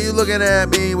 Why you looking at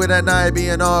me with that knife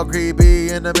being all creepy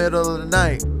in the middle of the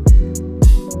night?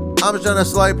 I'm just trying to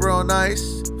slice real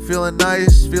nice,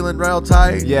 feeling real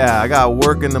tight. Yeah, I got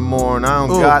work in the morning. I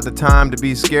don't Ooh. got the time to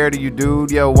be scared of you,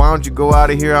 dude. Yo, why don't you go out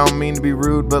of here? I don't mean to be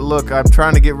rude, but look, I'm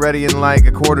trying to get ready in like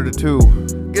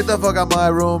 1:45. Get the fuck out my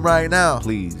room right now.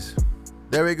 Please.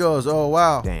 There he goes. Oh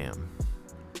wow. Damn.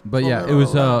 But yeah, it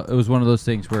was one of those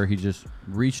things where he just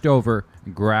reached over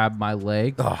and grabbed my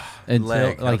leg. Until,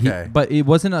 leg, like okay. but it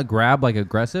wasn't a grab like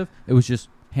aggressive. It was just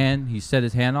hand. He set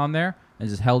his hand on there and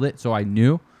just held it, so I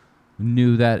knew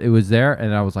that it was there,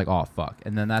 and I was like, oh fuck.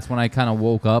 And then that's when I kind of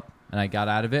woke up and I got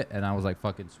out of it, and I was like,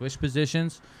 fucking switch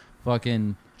positions,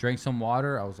 fucking drank some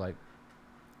water. I was like,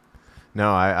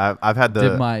 No, I've had did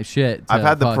the my shit. I've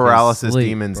had the fucking paralysis sleep,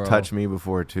 demons bro. touch me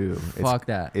before too. Fuck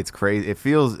that. It's crazy.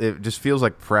 It just feels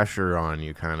like pressure on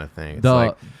you, kind of thing. It's The-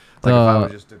 like if I was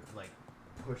the- just to like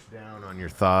push down on your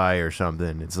thigh or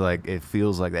something. It's like it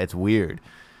feels like that. It's weird.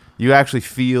 You actually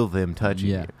feel them touching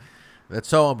Yeah. you. That's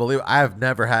so unbelievable. I have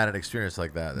never had an experience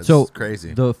like that. That's So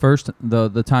crazy. The first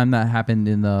the time that happened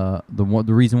in the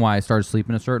reason why I started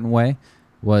sleeping a certain way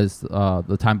was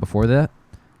the time before that.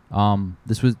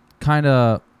 This was kind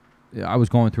of I was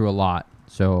going through a lot,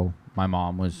 so my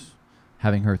mom was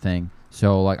having her thing.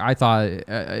 So like I thought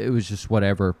it was just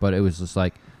whatever, but it was just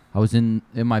like I was in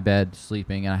my bed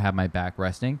sleeping and I had my back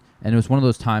resting, and it was one of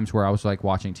those times where I was like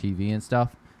watching TV and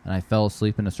stuff, and I fell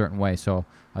asleep in a certain way, so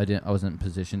I wasn't in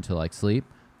position to like sleep,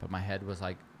 but my head was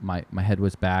like my head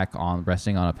was back on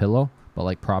resting on a pillow, but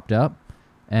like propped up,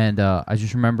 and I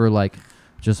just remember like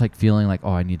just like feeling like,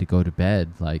 oh, I need to go to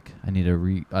bed, like I need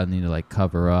to like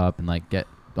cover up and like get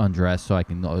undressed so I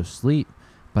can go to sleep,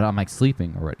 but I'm like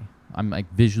sleeping already. I'm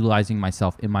like visualizing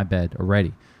myself in my bed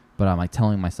already, but I'm like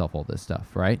telling myself all this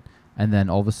stuff, right? And then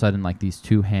all of a sudden, like these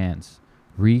two hands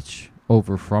reach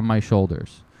over from my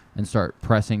shoulders and start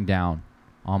pressing down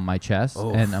on my chest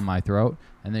and on my throat,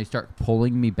 and they start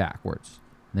pulling me backwards.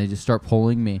 And they just start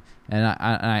pulling me, and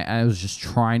I was just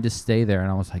trying to stay there,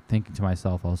 and I was like thinking to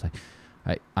myself, I was like,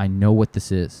 I know what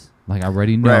this is. Like I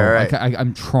already know. Right. Like,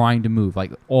 I'm trying to move.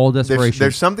 Like all desperation.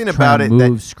 There's something trying about to it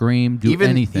move, that scream, do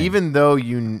anything. Even though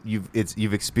you've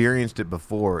experienced it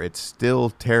before, it's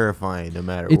still terrifying no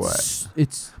matter what.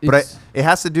 But it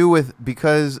has to do with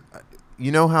because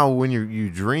you know how when you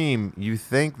dream, you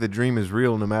think the dream is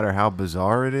real no matter how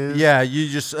bizarre it is. Yeah, you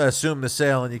just assume the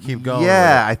sale and you keep going.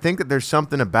 Yeah, I think that there's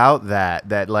something about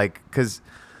that like because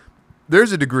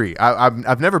there's a degree.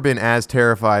 I've never been as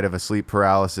terrified of a sleep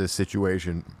paralysis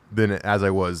situation than as I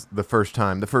was the first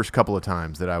couple of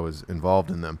times that I was involved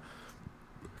in them.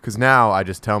 Because now I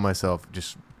just tell myself,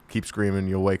 just keep screaming,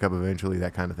 you'll wake up eventually,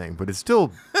 that kind of thing. But I'm still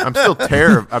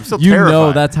terrified. I'm still you terrified.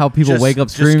 know that's how people wake up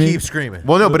screaming. Just keep screaming.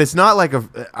 Well, no, but it's not like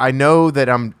I know that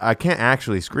I can't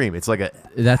actually scream. It's like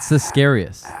That's the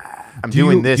scariest. I'm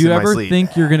doing this Do you in ever my sleep.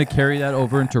 think you're gonna carry that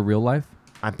over into real life?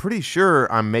 I'm pretty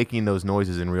sure I'm making those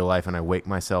noises in real life and I wake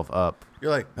myself up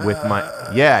You're like, with my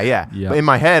yeah. But in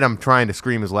my head, I'm trying to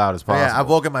scream as loud as possible. yeah, I've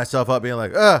woken myself up being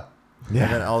like, Yeah. And Yeah.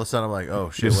 then all of a sudden I'm like, oh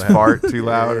shit, Just what happened? fart too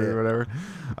loud or whatever.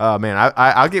 Man,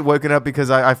 I'll get woken up because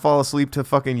I fall asleep to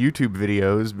fucking YouTube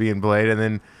videos being played, and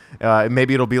then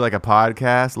maybe it'll be like a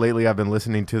podcast. Lately, I've been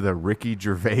listening to the Ricky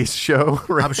Gervais show.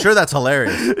 Right? I'm sure that's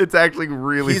hilarious. It's actually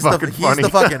really He's fucking the funny.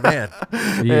 fucking man.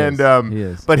 He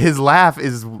is. But his laugh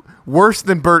is worse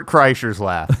than Bert Kreischer's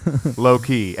laugh, low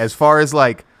key. As far as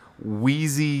like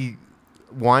wheezy,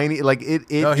 whiny, like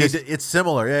it No, just it's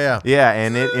similar. Yeah. yeah,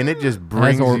 and it just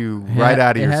brings you right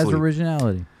out of your It has sleep.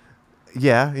 originality.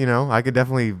 Yeah, you know, I could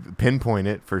definitely pinpoint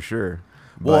it for sure.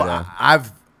 Well,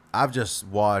 But, I've just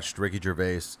watched Ricky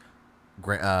Gervais,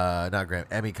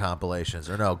 Emmy compilations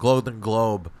Golden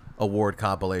Globe Award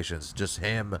compilations. Just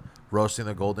him roasting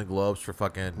the Golden Globes for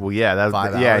fucking. well, yeah, that's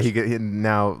 5 yeah. hours.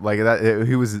 Now like that.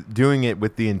 He was doing it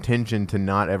with the intention to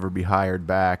not ever be hired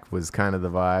back. Was kind of the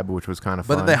vibe, which was kind of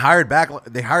But fun. then they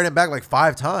hired him back like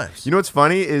 5 times. You know what's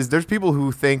funny is there's people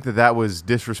who think that was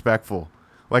disrespectful.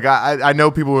 Like I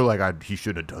know people who are like he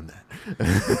should have done that.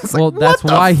 It's Well, like, that's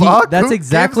what the why fuck? that's Who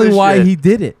exactly gives a why shit? he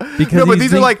did it. Because No, but he these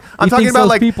are think- like I'm he talking thinks about those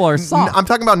like people are soft. I'm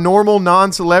talking about normal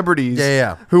non-celebrities.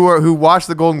 Yeah. Who watch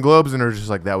the Golden Globes and are just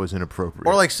like that was inappropriate.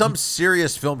 Or like some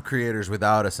serious film creators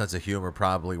without a sense of humor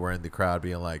probably were in the crowd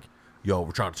being like, yo,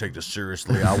 we're trying to take this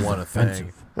seriously. I want a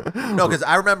thing. No, because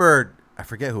I remember, I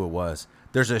forget who it was.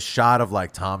 There's a shot of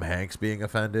like Tom Hanks being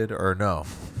offended or no.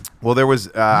 Well, there was.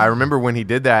 I remember when he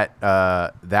did that.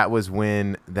 That was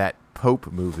when that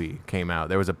Pope movie came out.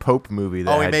 There was a Pope movie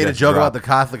that Oh, he had made a just joke about dropped. the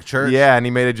Catholic Church. Yeah, and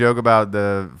he made a joke about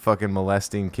the fucking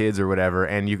molesting kids or whatever.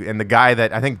 And the guy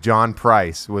that I think John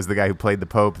Price was the guy who played the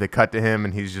Pope. They cut to him,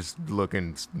 and he's just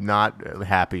looking not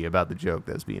happy about the joke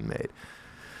that's being made.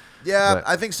 Yeah, But-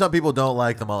 I think some people don't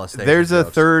like the molestation. There's a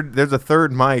jokes.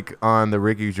 third mic on the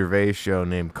Ricky Gervais show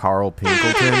named Carl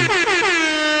Pinkleton.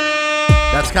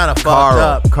 That's kind of fucked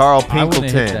up. Carl I wouldn't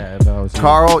hit Pinkleton. that if I was you.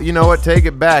 Carl, you know what? Take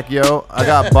it back, yo. I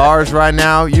got bars right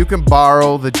now. You can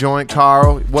borrow the joint,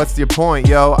 Carl. What's your point,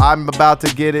 yo? I'm about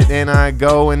to get it, and I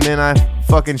go, and then I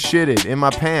fucking shit it in my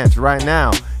pants right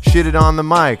now. Shit it on the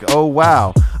mic. Oh,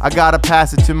 wow. I gotta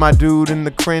pass it to my dude in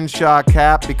the Crenshaw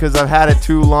cap because I've had it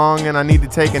too long, and I need to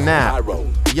take a nap.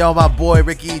 Yo, my boy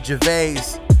Ricky Gervais.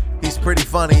 He's pretty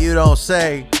funny, you don't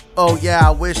say. Oh, yeah,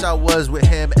 I wish I was with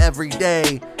him every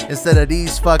day instead of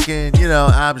these fucking,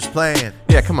 I'm just playing.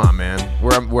 Yeah, come on, man.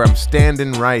 Where I'm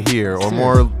standing right here, or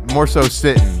more so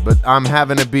sitting, but I'm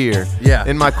having a beer. Yeah.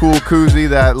 In my cool koozie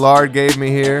that Lard gave me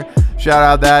here. Shout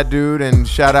out that dude and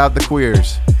shout out the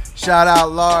queers. Shout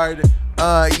out, Lard.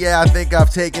 Yeah, I think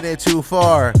I've taken it too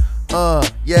far.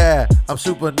 Yeah, I'm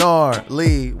super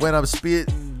gnarly when I'm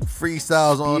spitting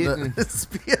freestyles on the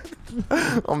spit.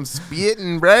 I'm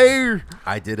spitting, bro.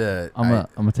 I did a I'm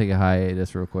gonna take a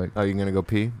hiatus real quick. Oh, you gonna go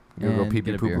pee? You gonna go And pee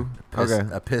get pee a beer. poo poo? piss, Okay.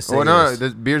 a piss. Oh no, the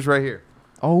beer's right here.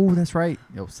 Oh, that's right.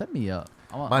 Yo, set me up.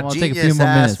 I'm My gonna take a few genius more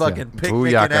ass minutes. yo. fucking picnicking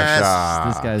Booyaka ass shot.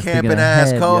 This guy's thinking camping ass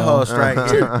ahead, yo. co-host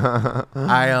right here.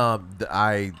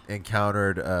 I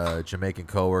encountered a Jamaican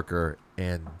coworker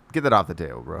and Get that off the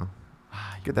table, bro.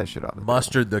 Get that shit off the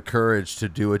mustered the courage to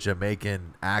do a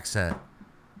Jamaican accent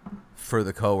for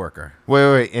the coworker. table.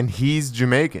 Wait. And he's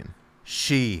Jamaican.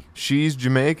 She, She's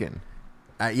Jamaican.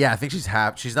 yeah, I think she's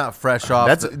happy. She's not fresh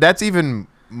off. That's even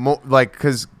more like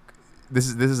because this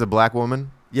is a black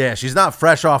woman. yeah, she's not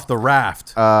fresh off the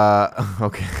raft.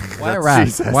 Okay. Why a raft?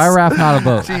 Jesus. Why a raft, not a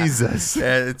boat? Jesus.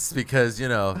 It's because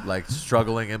like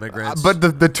struggling immigrants. But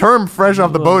the term "fresh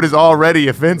off the boat" is already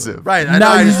offensive. right, I know. No,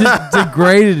 I, you just, just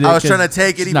degraded it. I was 'cause trying to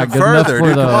take it it's even not good enough further, for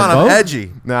dude. the Come on, I'm boat.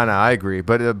 edgy. No, I agree.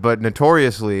 But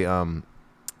notoriously,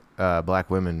 black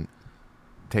women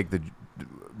take the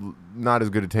not as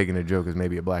good at taking a joke as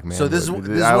maybe a black man. So this would. is-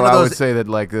 this is I, one of I would those- say that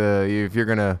like if you're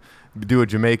gonna do a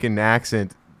Jamaican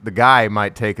accent, the guy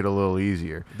might take it a little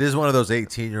easier. This is one of those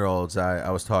 18-year-olds I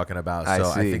was talking about. So I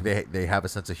I see. think they have a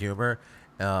sense of humor,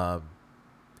 and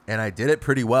I did it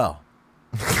pretty well.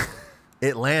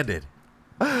 It landed,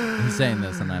 He's saying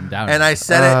this, and I'm down. and I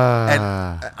said it,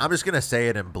 Ah. and I'm just gonna say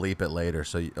it and bleep it later.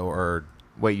 So or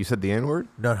Wait, you said the N word?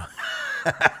 no.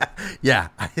 Yeah.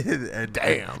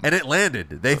 Damn. And it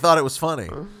landed. They thought it was funny.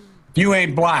 You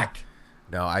ain't black.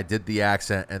 No, I did the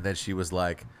accent, and then she was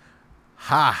like,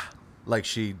 "Ha!" Like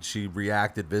she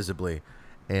reacted visibly,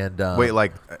 and Wait,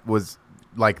 like was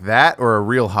like that or a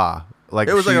real ha? Like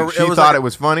It was she, like a- she it was thought like a- it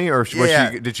was funny, or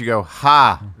Yeah. did she go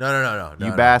ha? no,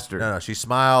 You bastard. No, she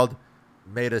smiled,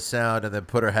 made a sound, and then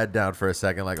put her head down for a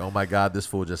second, like, "Oh my god, this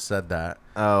fool just said that."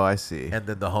 Oh, I see. And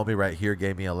then the homie right here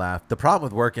gave me a laugh. The problem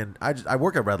with working, I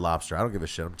work at Red Lobster. I don't give a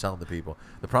shit. I'm telling the people.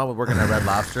 The problem with working at Red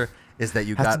Lobster is that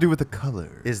you Has got to do with the color.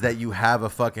 is that you have a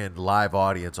fucking live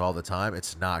audience all the time.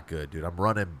 It's not good, dude. I'm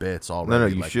running bits already. No,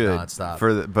 you like, should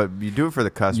nonstop. but you do it for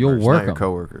the customers, You'll work not your 'em.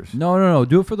 coworkers. No.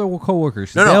 Do it for the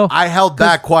coworkers. No, They'll- I held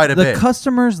back 'cause quite a the bit.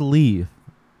 customers leave.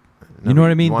 No, You know what I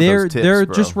you mean? want those tips, They're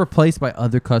bro. just replaced by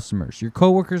other customers. Your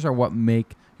coworkers are what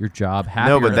make your job happy.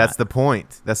 No, but that's the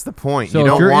point. That's the point. So you if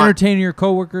don't you're want. entertaining your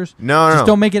coworkers, No, just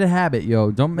don't make it a habit, yo.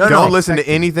 Don't listen to expect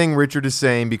it. anything Richard is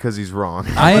saying because he's wrong.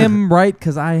 I am right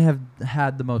because I have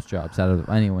had the most jobs out of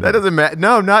anyone. That doesn't matter.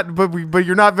 No, not. But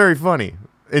you're not very funny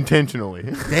intentionally.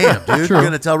 Damn, dude. True. You're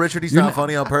gonna tell Richard he's You're not not-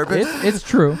 funny on purpose? It's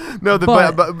true. No,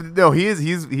 But- but no, he is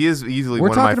easily We're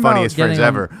one of my talking about funniest friends getting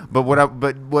ever. But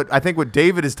what I think what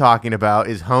David is talking about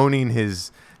is honing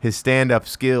his stand up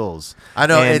skills. I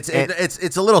know And-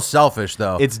 it's a little selfish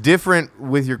though. it's different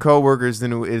with your coworkers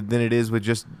than it is with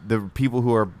just the people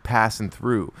who are passing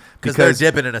through because they're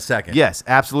dipping in a second. Yes,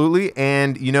 absolutely.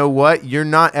 And you know what? You're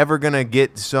not ever gonna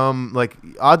get some like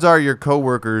odds are your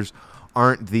coworkers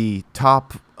aren't the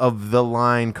top of the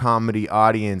line comedy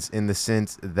audience in the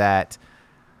sense that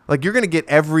like you're gonna get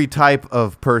every type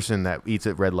of person that eats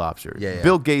at Red Lobster. Yeah.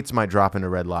 Bill Gates might drop into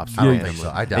Red Lobster. I don't randomly. think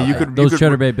so. I doubt And you that. could, Those you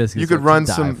Cheddar could, Bay biscuits You could are run to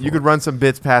die some. for. You could run some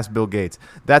bits past Bill Gates.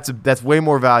 That's way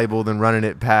more valuable than running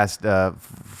it past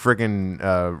freaking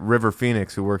River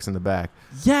Phoenix, who works in the back.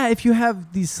 Yeah, if you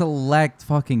have these select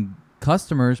fucking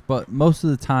customers, but most of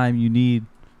the time you need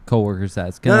coworkers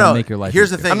that's gonna make your life. Here's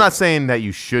the easier. thing. I'm not saying that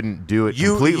you shouldn't do it You-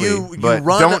 completely, you but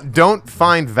run don't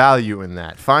find value in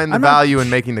that. Find the I'm not- value in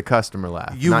making the customer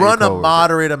laugh. You not your run a coworker.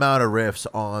 moderate amount of riffs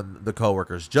on the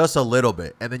coworkers, just a little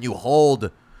bit, and then you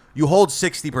hold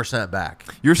 60% back.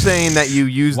 You're saying that you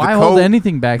use Why the hold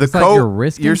anything back? It's like you're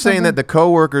risking You're saying that something? the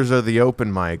coworkers are the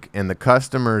open mic and the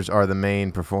customers are the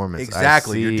main performance. I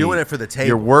Exactly. You're see. doing it for the table.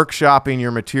 You're workshopping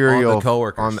your material On the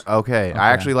coworkers. Okay, I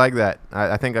actually like that.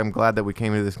 I think I'm glad that we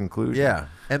came to this conclusion. Yeah,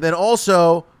 and then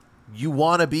also you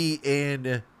want to be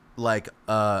in like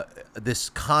this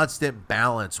constant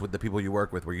balance with the people you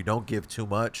work with, where you don't give too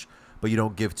much, but you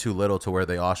don't give too little to where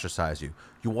they ostracize you.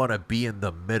 You want to be in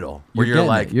the middle, where You're you're getting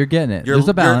like it. You're getting it. There's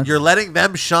a balance. You're letting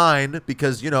them shine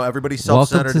because everybody's Welcome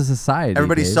self-centered. to society.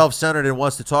 Everybody's Dave. self-centered and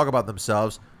wants to talk about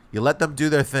themselves. You let them do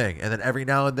their thing, and then every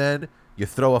now and then you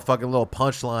throw a fucking little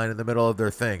punchline in the middle of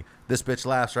their thing. This bitch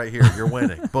laughs right here. You're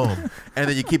winning. Boom. And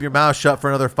then you keep your mouth shut for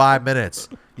another 5 minutes.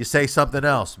 You say something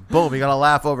else. Boom. You got to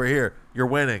laugh over here. You're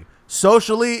winning.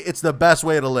 Socially, it's the best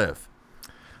way to live.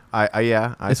 I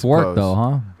It's suppose. work though,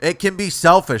 huh? It can be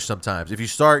selfish sometimes. If you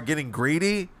start getting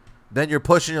greedy, then you're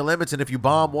pushing your limits. And if you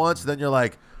bomb once, then you're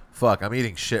like, fuck, I'm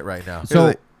eating shit right now. So-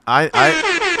 Really,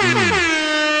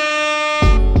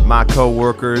 my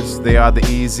coworkers, they are the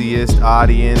easiest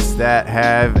audience that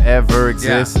have ever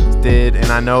existed, and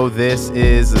I know this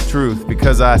is the truth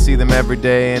because I see them every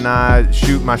day and I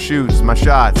shoot my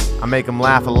shots. I make them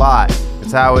laugh a lot.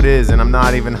 It's how it is, and I'm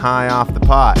not even high off the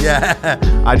pot. Yeah.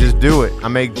 I just do it. I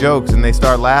make jokes and they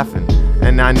start laughing.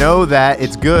 And I know that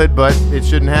it's good, but it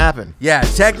shouldn't happen. Yeah,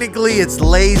 technically it's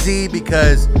lazy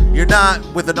because you're not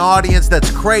with an audience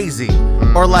that's crazy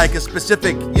or like a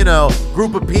specific,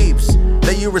 group of peeps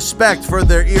that you respect for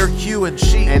their ear cue and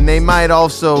sheet. And they might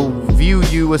also view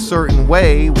you a certain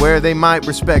way where they might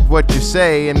respect what you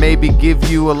say and maybe give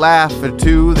you a laugh or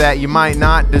two that you might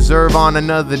not deserve on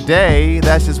another day.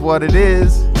 That's just what it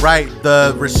is. Right,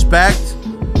 the respect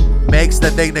makes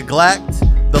that they neglect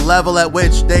the level at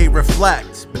which they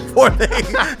reflect before they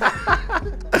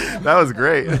That was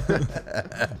great.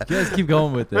 You guys keep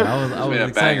going with it. I was been a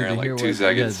excited banger to in like hear 2 what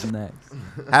seconds. you guys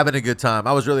next. having a good time.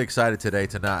 I was really excited today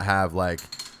to not have like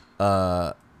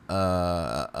a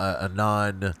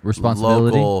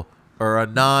Responsibility? non-local or a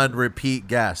non-repeat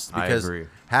guest I because agree.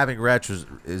 having Retch is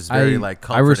very I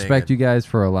comforting. respect and- you guys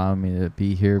for allowing me to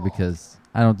be here because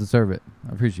I don't deserve it.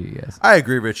 I appreciate you guys. I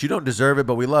agree, Rich. You don't deserve it,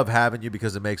 but we love having you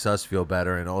because it makes us feel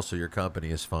better, and also your company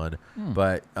is fun.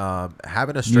 But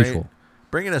having a Mutual.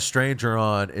 bringing a stranger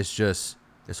on is just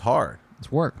it's hard.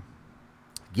 It's work.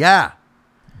 Yeah,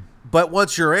 but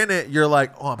once you're in it, you're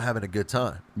like, oh, I'm having a good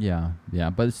time. Yeah,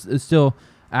 but it's still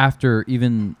after.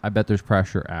 Even I bet there's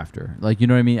pressure after. Like, you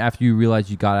know what I mean? After you realize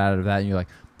you got out of that, and you're like,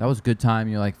 that was a good time.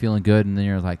 You're like feeling good, and then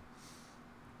you're like,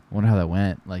 I wonder how that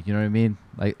went. Like, you know what I mean?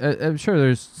 Like, I'm sure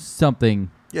there's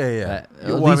something. Yeah. That,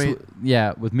 You at want least,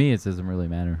 with me, it doesn't really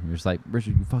matter. You're just like,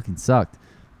 Richard, you fucking sucked.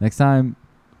 Next time,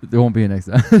 there won't be a next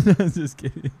time. Just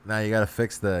kidding. Now you gotta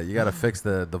fix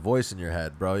the voice in your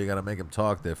head, bro. You gotta make him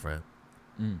talk different.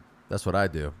 That's what I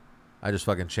do. I just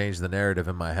fucking change the narrative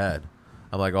in my head.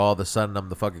 I'm like, all of a sudden, I'm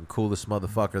the fucking coolest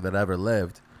motherfucker that ever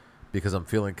lived because I'm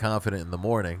feeling confident in the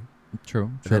morning.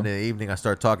 True. And then in the evening, I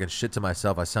start talking shit to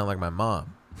myself. I sound like my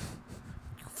mom.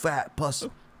 You fat pussy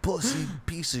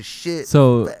piece of shit.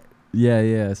 So, Fat.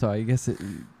 yeah. So I guess it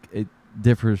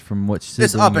differs from which sibling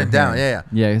It's up you're and down, hearing.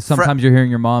 yeah. Yeah, sometimes you're hearing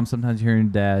your mom, sometimes you're hearing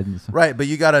dad. And so. Right, but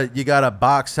you gotta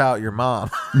box out your mom.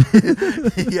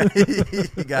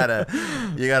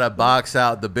 you gotta box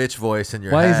out the bitch voice in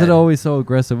your Why head. is it always so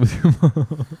aggressive with your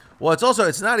mom? Well,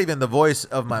 it's not even the voice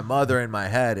of my mother in my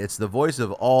head. It's the voice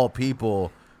of all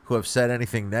people who have said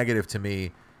anything negative to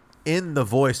me in the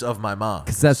voice of my mom.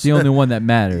 Because that's the only one that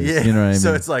matters. Yeah. You know what I mean?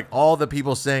 So it's like all the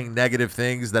people saying negative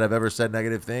things that have ever said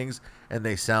negative things, and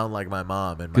they sound like my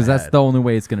mom in my because that's head. the only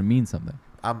way it's going to mean something.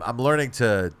 I'm learning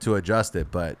to adjust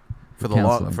it, but for the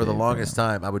Counseling, for the Dave, longest yeah.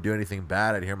 time, I would do anything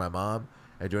bad, I'd hear my mom.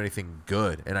 I'd do anything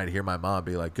good, and I'd hear my mom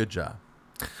be like, "Good job."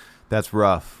 That's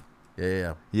rough.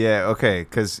 Yeah. Yeah, okay,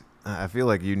 because I feel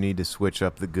like you need to switch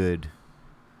up the good.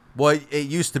 Well, it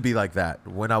used to be like that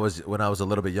when I was a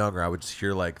little bit younger. I would just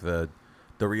hear like the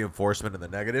reinforcement and the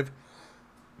negative.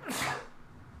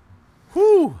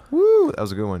 Woo, that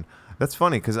was a good one. That's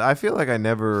funny because I feel like I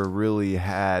never really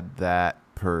had that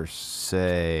per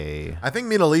se. I think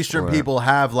Middle Eastern Right. people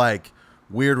have like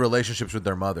weird relationships with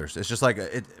their mothers. It's just like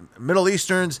Middle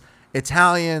Easterns,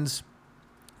 Italians,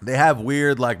 they have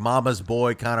weird like mama's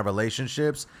boy kind of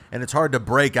relationships, and it's hard to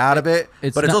break out of it.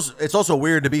 It's But not- it's also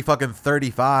weird to be fucking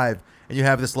 35 and you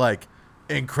have this like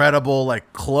incredible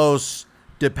like close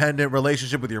dependent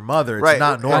relationship with your mother. It's Right.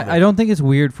 not normal. I don't think it's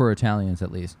weird for Italians,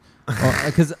 at least.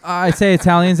 Because I say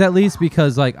Italians at least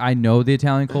because like I know the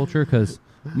Italian culture because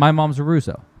my mom's a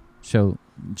Russo, so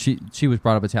she was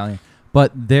brought up Italian.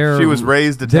 But She was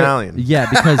raised Italian. Yeah,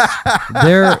 because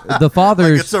they're the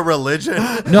fathers. Like it's a religion.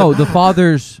 No, the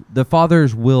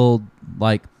fathers will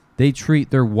like they treat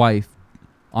their wife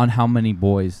on how many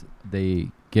boys they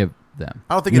give them.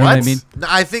 I don't think you it know what I is. mean. No,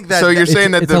 I think that. So you're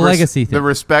saying that it's a legacy thing. the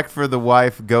respect for the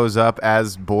wife goes up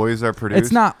as boys are produced?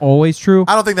 It's not always true,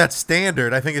 I don't think that's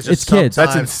standard. I think it's just It's kids.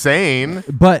 That's sometimes- insane.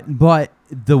 but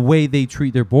the way they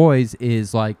treat their boys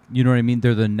is like you know what I mean.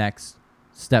 They're the next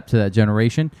step to that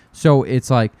generation. So it's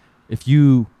like if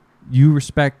you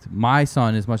respect my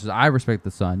son as much as I respect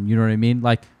the son, you know what I mean?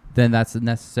 Like then that's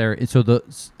necessary. And so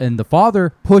the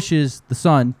father pushes the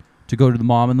son to go to the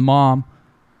mom, and the mom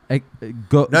No,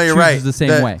 you're chooses right. the same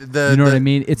The- way. the- you know what the- I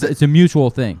mean? It's a mutual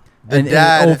thing, the and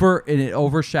dad- it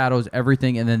overshadows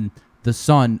everything. And then the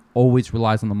son always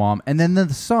relies on the mom, and then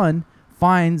the son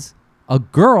finds a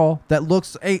girl that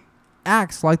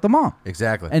acts like the mom,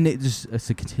 Exactly. and it's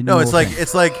a continual. No, it's like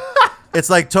thing. it's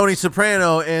like Tony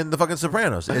Soprano in the fucking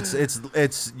Sopranos.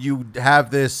 It's you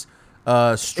have this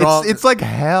strong. It's like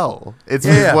hell. It's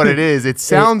Yeah. what it is. It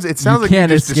sounds like you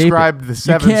can't just escape described it. the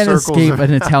seven You can't circles escape of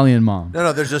an Italian mom.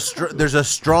 no. There's a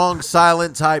strong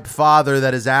silent type father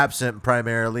that is absent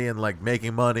primarily and like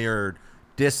making money or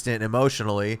distant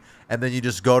emotionally, and then you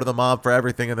just go to the mom for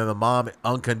everything, and then the mom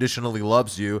unconditionally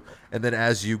loves you, and then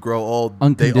as you grow old,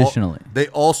 Unconditionally. they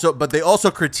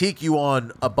also critique you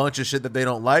on a bunch of shit that they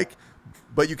don't like.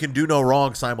 But you can do no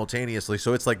wrong simultaneously.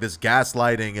 So it's like this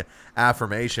gaslighting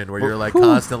affirmation where you're like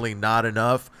constantly not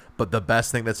enough, but the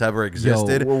best thing that's ever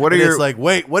existed. well, what are And your- it's like,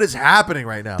 wait, what is happening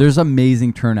right now? There's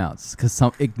amazing turnouts because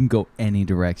it can go any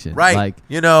direction. Right. Like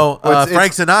you know, Well, it's-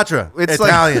 Frank Sinatra, It's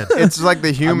Italian. Like, it's like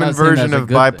the human not saying version that's a of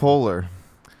good thing. bipolar.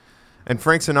 And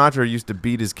Frank Sinatra used to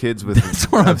beat his kids with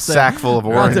what a I'm saying. sack full of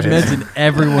not oranges. to mention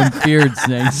everyone feared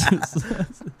snakes.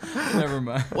 Never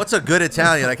mind. What's a good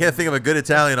Italian? I can't think of a good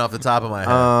Italian off the top of my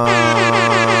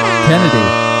head. Kennedy.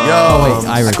 Yo, Oh wait,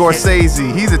 Irish.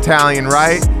 Scorsese, he's Italian,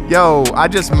 right? Yo, I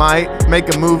just might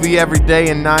make a movie every day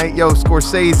and night. Yo,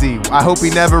 Scorsese, I hope he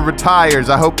never retires.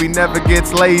 I hope he never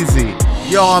gets lazy.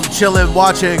 yo, I'm chilling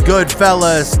watching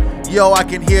Goodfellas. Yo, I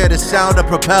can hear the sound of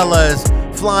propellers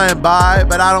flying by,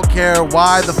 but I don't care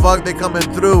why the fuck they coming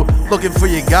through looking for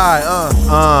your guy.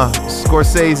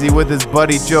 Scorsese with his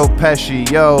buddy Joe Pesci.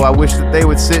 Yo, I wish that they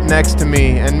would sit next to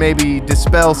me and maybe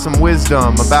dispel some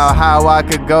wisdom about how I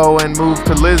could go and move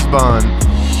to Lisbon.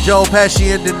 Joe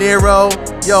Pesci and De Niro.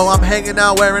 Yo, I'm hanging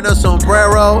out wearing a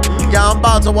sombrero. Yeah, I'm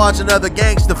about to watch another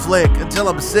gangster flick until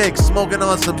I'm sick, smoking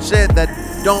on some shit that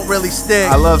don't really stick.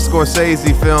 I love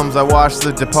Scorsese films. I watched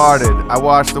The Departed. I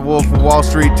watched The Wolf of Wall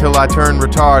Street till I turned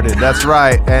retarded. That's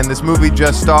right. And this movie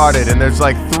just started, and there's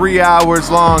like 3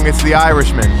 hours long. It's The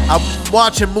Irishman. I'm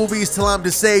watching movies till I'm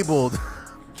disabled.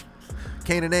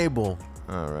 Cain and Abel.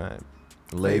 All right.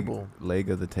 Label.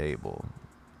 Leg of the table.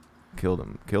 Killed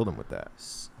him with that.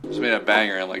 Just made a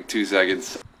banger in like 2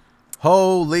 seconds.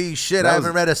 Holy shit, That I was-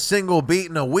 haven't read a single beat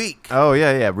in a week. Oh,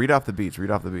 yeah. Read off the beats.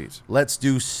 Let's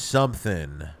do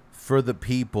something for the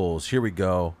peoples. Here we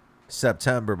go.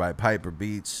 September by Piper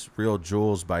Beats. Real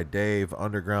Jewels by Dave.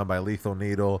 Underground by Lethal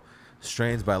Needle.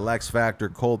 Strains by Lex Factor.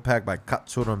 Cold Pack by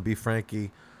Katsura and B. Frankie.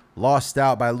 Lost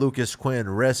Out by Lucas Quinn.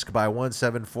 Risk by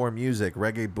 174 Music.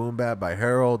 Reggae Boom Bap by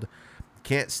Harold.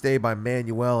 Can't Stay by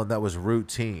Manuel. And that was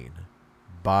Routine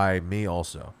by me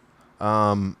also.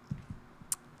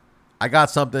 I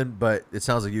got something, but it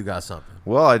sounds like you got something.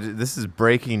 Well, this is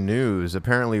breaking news.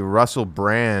 Apparently, Russell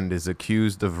Brand is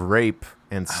accused of rape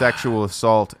and sexual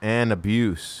assault and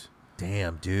abuse.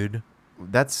 Damn, dude.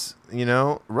 That's,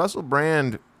 Russell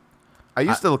Brand, I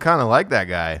used to kind of like that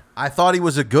guy. I thought he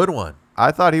was a good one.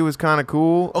 I thought he was kind of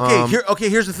cool. Okay,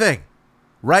 here's the thing.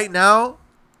 Right now,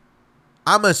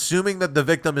 I'm assuming that the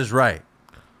victim is right.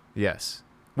 Yes.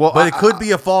 Well, But it could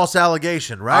be a false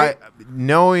allegation, right?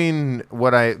 Knowing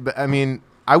what I mean,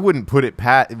 I wouldn't put it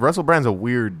Russell Brand's a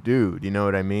weird dude. You know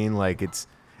what I mean? Like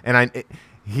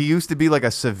he used to be like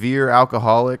a severe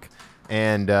alcoholic,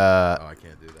 and I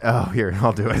can't do that. oh, here,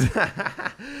 I'll do it.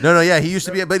 No, yeah, he used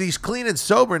to be, but he's clean and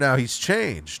sober now. He's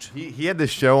changed. He had this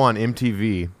show on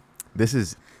MTV. This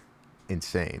is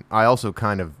insane. I also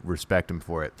kind of respect him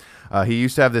for it. He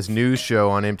used to have this news show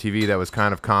on MTV that was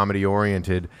kind of comedy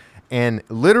oriented. And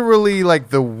literally,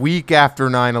 like the week after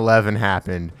 9/11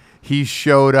 happened, he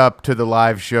showed up to the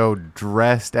live show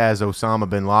dressed as Osama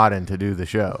bin Laden to do the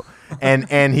show.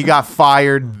 And he got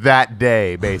fired that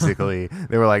day, basically.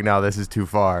 They were like, no, this is too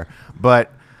far.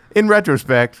 But in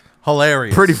retrospect,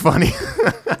 hilarious. Pretty funny.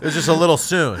 It was just a little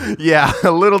soon. Yeah,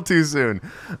 a little too soon.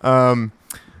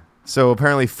 So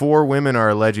apparently 4 women are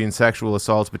alleging sexual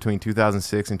assaults between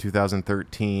 2006 and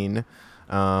 2013.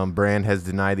 Brand has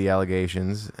denied the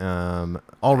allegations.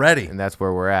 Already. And that's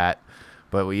where we're at.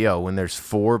 But, when there's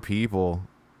 4 people,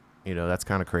 that's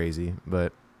kind of crazy.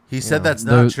 But He said that's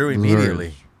not true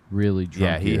immediately. Really drunk.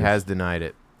 yeah, he years. has denied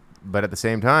it. But at the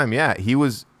same time, that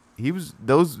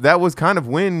was kind of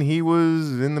when he was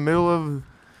in the middle of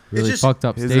really just fucked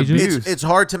up his stages. abuse. It's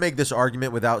hard to make this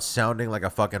argument without sounding like a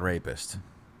fucking rapist.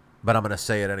 But I'm going to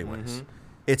say it anyways.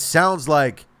 It sounds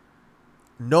like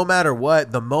no matter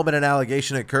what, the moment an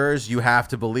allegation occurs, you have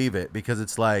to believe it, because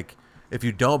it's like, if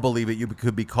you don't believe it, you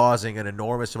could be causing an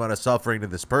enormous amount of suffering to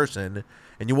this person.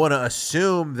 And you want to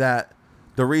assume that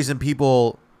the reason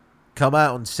people come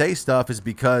out and say stuff is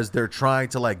because they're trying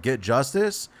to like get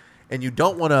justice. And you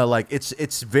don't want to like,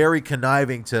 it's very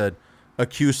conniving to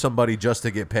accuse somebody just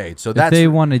to get paid. So If that's they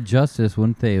wanted justice,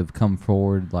 wouldn't they have come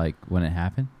forward like when it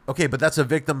happened? okay, but that's a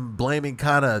victim blaming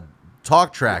kind of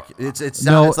talk track. It's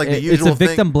like the usual it's a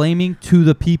victim thing. blaming to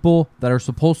the people that are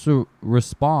supposed to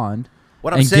respond.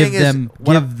 What I'm and saying give is them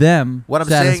what I'm- give them What I'm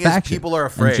saying is satisfaction people are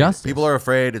and afraid. justice. People are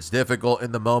afraid. It's difficult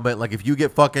in the moment. Like if you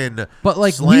get fucking But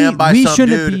like slammed by we some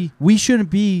shouldn't dude, we shouldn't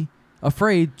be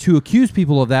afraid to accuse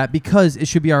people of that, because it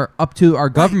should be up to our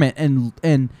government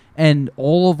and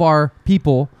all of our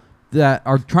people that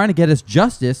are trying to get us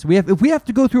justice. If we have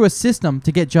to go through a system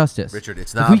to get justice, Richard,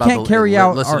 it's if not we about can't carry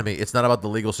out listen our, to me. It's not about the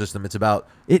legal system. It's about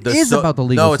It is about the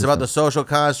legal No, it's about system. the social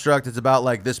construct. It's about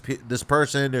like this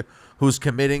person who's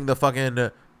committing the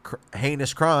fucking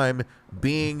heinous crime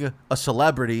being a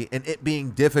celebrity, and it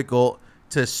being difficult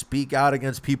to speak out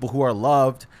against people who are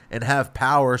loved and have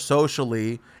power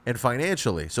socially and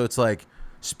financially. So it's like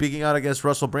speaking out against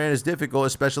Russell Brand is difficult,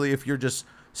 especially if you're just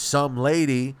some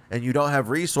lady and you don't have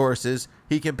resources.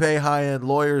 He can pay high-end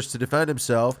lawyers to defend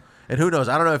himself, and who knows?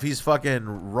 I don't know if he's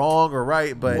fucking wrong or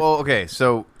right, but Well, okay,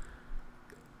 so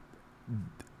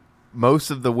most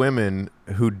of the women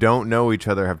who don't know each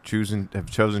other have chosen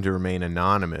to remain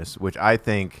anonymous, which I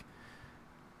think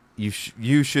you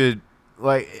should,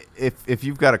 like, if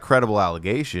you've got a credible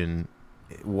allegation,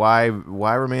 why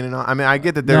remain anonymous? I mean, I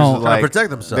get that there's No. like Trying to protect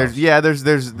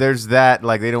themselves. there's that,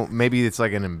 like, they don't, maybe it's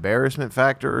like an embarrassment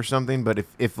factor or something, but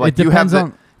if like It you have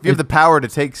depends if you have the power to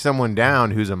take someone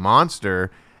down who's a monster,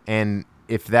 and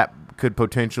if that could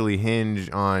potentially hinge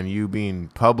on you being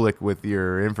public with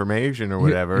your information or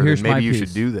whatever, then here's my maybe you piece.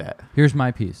 should do that. Here's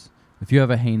my piece. If you have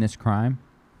a heinous crime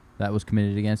that was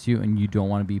committed against you and you don't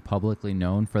want to be publicly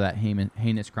known for that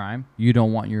heinous crime, you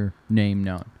don't want your name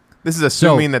known. This is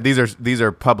assuming that these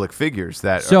are public figures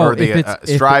that So or they if it's-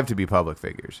 if strive to be public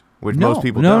figures, which most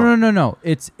people no, don't. No.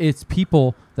 It's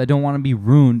people that don't want to be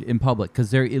ruined in public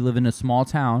because they live in a small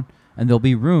town and they'll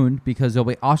be ruined because they'll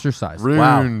be ostracized.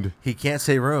 Ruined. wow, he can't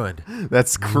say ruined.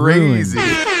 That's crazy.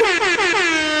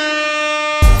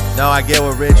 No, I get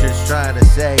what Richard's trying to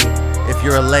say. If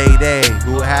you're a lady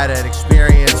who had an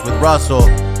experience with Russell,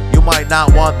 you might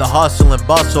not want the hustle and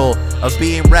bustle of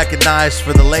being recognized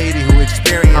for the lady who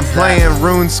experienced I'm playing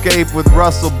RuneScape with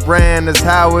Russell Brand. That's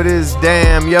how it is.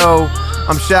 Damn, yo.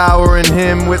 I'm showering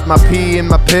him with my pee and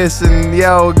my piss, and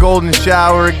yo, a golden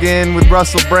shower again with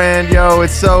Russell Brand. Yo,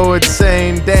 it's so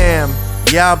insane. Damn.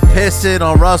 Yeah, I'm pissing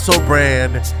on Russell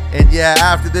Brand. And yeah,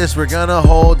 after this, we're gonna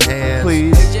hold hands.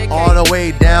 Please. On our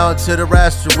way down to the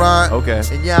restaurant. Okay.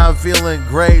 And yeah, I'm feeling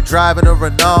great driving a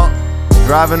Renault.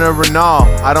 Driving a Renault.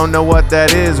 I don't know what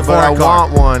that is, It's a but I foreign car.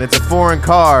 want one. It's a foreign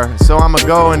car, so I'ma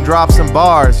go and drop some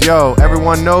bars. Yo,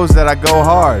 everyone knows that I go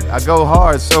hard. I go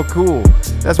hard, so cool.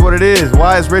 That's what it is.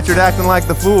 Why is Richard acting like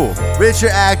the fool? Richard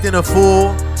acting a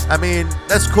fool. I mean,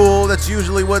 that's cool. That's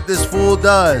usually what this fool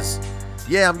does.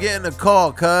 Yeah, I'm getting a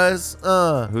call, cuz.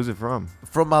 Who's it from?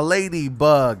 From my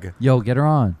ladybug. Yo, get her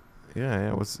on.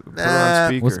 Yeah. Put it Nah. on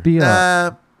speaker. What's be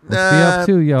up? Nah, What's be up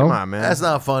to, yo? Come on, man. That's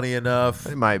not funny enough.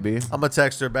 It might be. I'm gonna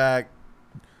text her back.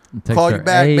 Text Call her, you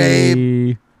back, "Hey."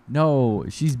 babe. No,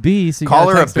 she's B, so you Call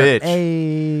gotta her a text bitch.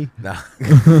 Hey. Nah,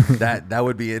 that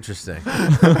would be interesting.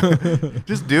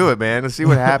 Just do it, man. Let's see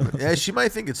what happens. Yeah, she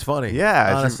might think it's funny. Yeah,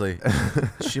 she- honestly,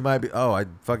 she might be. Oh, I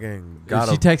fucking If got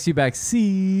she a texts you back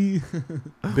C,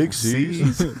 big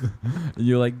C's. and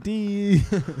you're like D.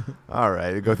 All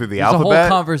right, go through the There's a whole alphabet.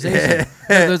 conversation.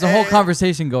 There's a whole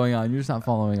conversation going on. You're just not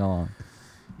following along.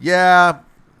 Yeah,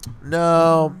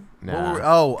 no.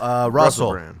 Nah.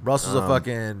 Russell. Brand. Russell's a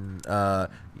fucking.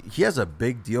 He has a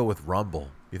big deal with Rumble.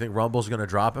 You think Rumble's gonna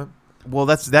drop him? Well,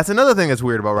 that's another thing that's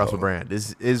weird about Russell Brand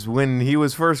is when he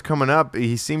was first coming up,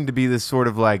 he seemed to be this sort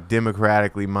of like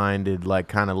democratically minded, like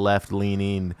kind of left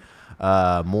leaning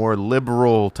more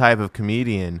liberal type of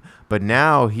comedian. But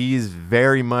now he's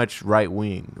very much right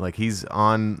wing. Like he's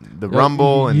on the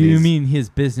Rumble. And you he's, mean his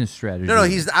business strategy? No,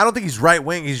 I don't think he's right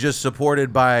wing. He's just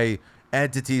supported by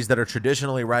entities that are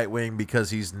traditionally right wing because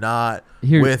he's not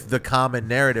with the common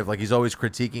narrative. Like he's always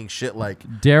critiquing shit like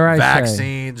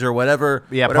vaccines or whatever.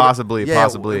 Yeah, whatever, possibly.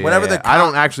 Whatever yeah. I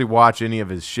don't actually watch any of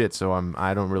his shit, so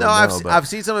I don't really know. I've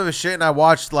seen some of his shit, and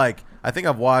I think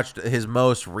I've watched his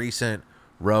most recent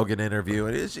Rogan interview,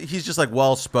 and he's just like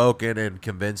well spoken and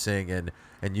convincing and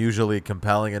usually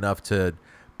compelling enough to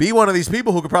be one of these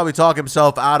people who could probably talk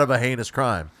himself out of a heinous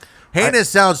crime. Heinous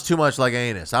sounds too much like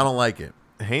anus. I don't like it.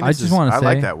 Heinous I just want to say,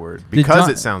 I like that word because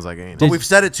it sounds like anus. But we've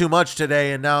said it too much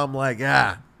today, and now I'm like,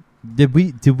 Did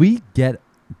we get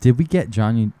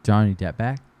Johnny Depp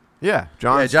back? Yeah,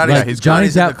 Johnny Johnny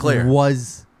Johnny's in the Depp clear.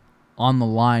 was on the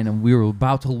line, and we were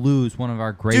about to lose one of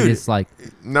our greatest.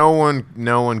 No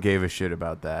one gave a shit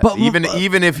about that. But even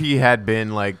if he had been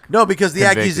no, because the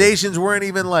convicted. Accusations weren't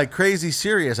even like crazy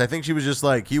serious. I think she was just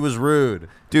like he was rude,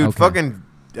 dude. Okay. Fucking.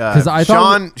 I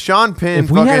thought Sean Penn, if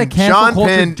we had a cancel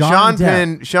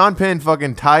culture Sean Penn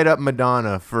fucking tied up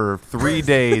Madonna for 3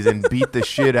 days and beat the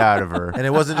shit out of her. and it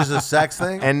wasn't just a sex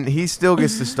thing. And he still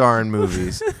gets to star in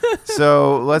movies.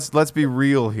 So let's be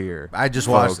real here. I just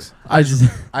folks.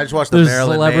 watched the There's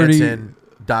Marilyn celebrity- Manson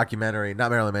documentary,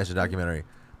 not Marilyn Manson documentary,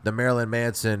 the Marilyn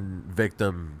Manson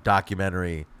victim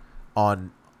documentary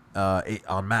on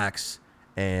Max,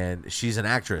 and she's an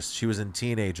actress. She was in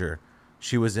Teenager.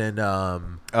 She was in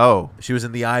she was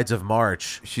in The Ides of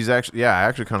March. She's actually I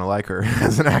actually kind of like her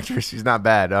as an actress. She's not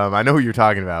bad. I know who you're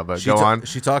talking about, but go on.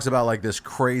 She talks about like this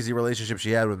crazy relationship she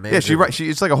had with Manson. Yeah,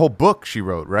 it's like a whole book she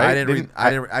wrote, right?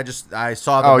 I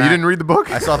saw the you didn't read the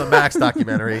book? I saw the Max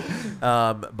documentary.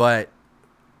 But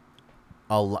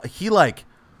he like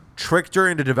tricked her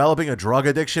into developing a drug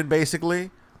addiction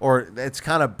basically, or it's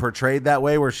kind of portrayed that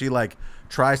way where she like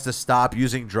tries to stop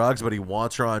using drugs, but he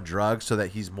wants her on drugs so that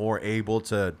he's more able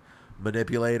to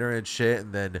manipulate her and shit.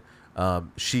 And then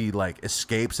she like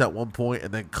escapes at one point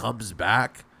and then comes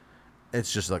back.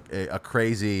 It's just like a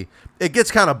crazy. It gets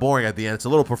kind of boring at the end. It's a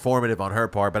little performative on her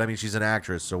part, but I mean she's an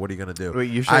actress, so what are you gonna do? Wait,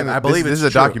 you're saying I believe this is a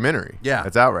true. documentary? Yeah,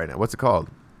 it's out right now. What's it called?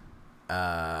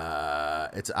 I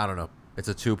don't know. It's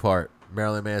a 2-part.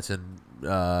 Marilyn Manson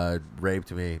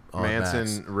raped me on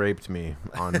Manson Max. raped me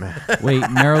on Max. Wait,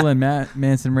 Marilyn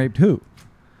Manson raped who?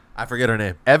 I forget her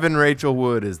name. Evan Rachel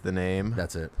Wood is the name.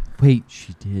 That's it. Wait,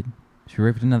 she did. She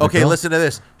raped another. Okay, girl? listen to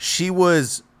this. She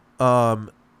was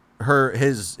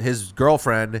his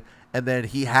girlfriend, and then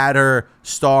he had her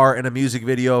star in a music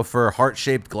video for Heart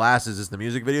Shaped Glasses. Is the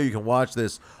music video? You can watch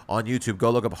this on YouTube.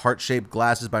 Go look up Heart Shaped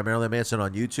Glasses by Marilyn Manson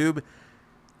on YouTube.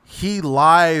 He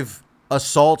live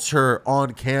assaults her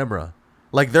on camera.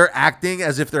 Like they're acting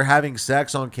as if they're having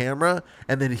sex on camera,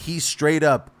 and then he straight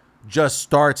up just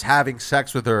starts having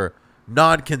sex with her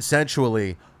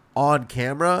non-consensually on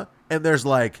camera. And there's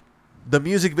like the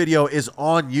music video is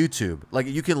on YouTube. Like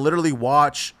you can literally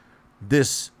watch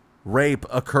this rape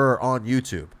occur on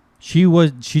YouTube. She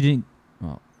didn't.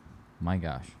 Oh my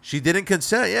gosh. She didn't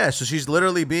consent. Yeah, so she's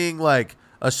literally being like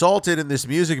assaulted in this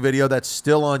music video that's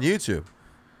still on YouTube.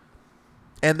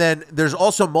 And then there's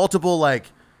also multiple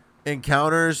like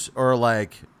encounters or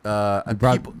like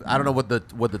people, I don't know what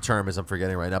the term is. I'm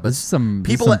forgetting right now. But this is some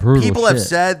people brutal have shit.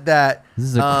 said that This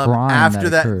is a crime after that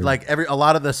that, occurred. like a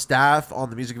lot of the staff on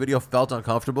the music video felt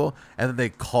uncomfortable, and then they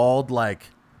called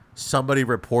like somebody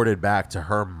reported back to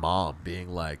her mom being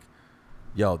like,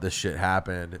 yo, this shit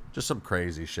happened. Just some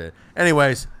crazy shit.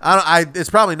 Anyways, it's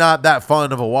probably not that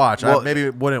fun of a watch. Well, I maybe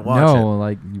wouldn't watch it. No,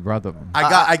 like you brought the.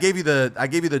 I gave you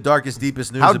the darkest,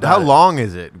 deepest news. How about it. long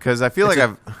is it? Because I feel like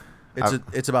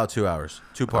It's about 2 hours,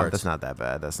 2 parts. That's not that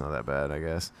bad, I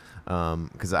guess.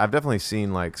 Because I've definitely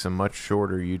seen like some much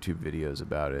shorter YouTube videos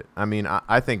about it. I mean,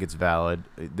 I think it's valid.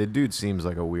 The dude seems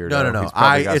like a weirdo. No. He's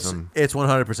probably got It's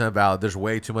 100% valid. There's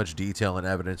way too much detail and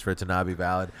evidence for it to not be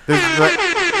valid.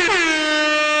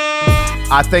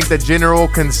 I think the general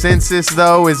consensus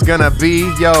though is gonna be,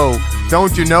 yo,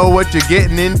 don't you know what you're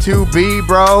getting into, B,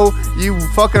 bro? You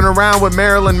fucking around with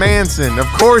Marilyn Manson. Of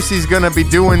course he's gonna be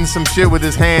doing some shit with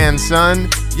his hands, son.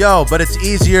 Yo, but it's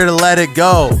easier to let it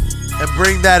go and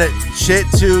bring that shit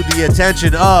to the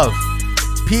attention of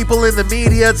people in the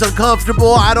media. It's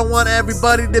uncomfortable. I don't want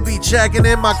everybody to be checking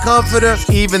in my comforter.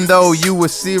 Even though you were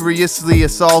seriously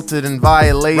assaulted and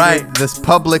violated, Right. this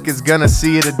public is gonna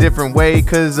see it a different way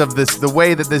because of the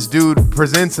way that this dude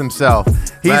presents himself.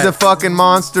 He's Right. a fucking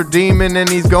monster demon and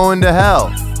he's going to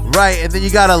hell. Right, and then you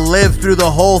gotta live through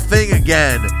the whole thing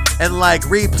again. and like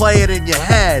replay it in your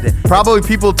head. Probably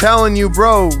people telling you,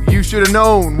 bro, you should have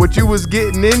known what you was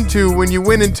getting into when you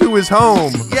went into his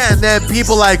home. Yeah, and then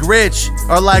people like Rich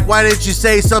are like, why didn't you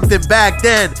say something back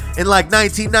then in like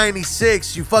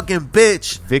 1996, you fucking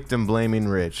bitch? Victim blaming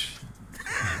Rich.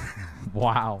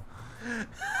 Wow.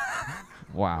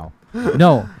 Wow.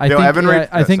 No, I Yo, think Evan Ray-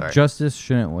 I think sorry. justice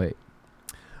shouldn't wait.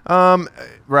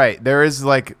 Right. There is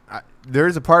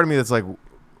a part of me that's like,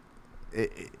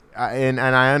 and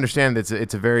I understand it's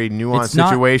a very nuanced It's not-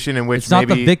 situation in which It's not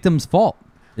maybe the victim's fault.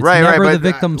 It's Right, never right, the but,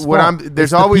 victim's what fault. I'm- there's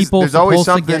It's the always- people there's always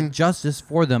supposed to something- get justice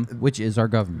for them, which is our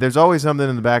government. there's always something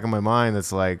in the back of my mind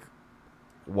that's like,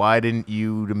 why didn't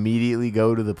you immediately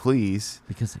go to the police?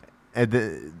 Because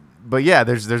But yeah,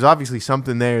 there's obviously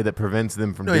something there that prevents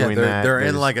them from No, yeah, doing they're, that. they're in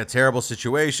There's- like a terrible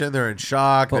situation. They're in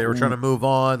shock. But They were trying to move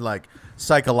on. Like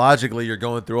psychologically, you're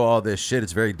going through all this shit.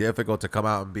 It's very difficult to come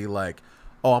out and be like,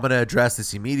 oh, I'm going to address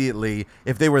this immediately.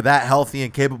 If they were that healthy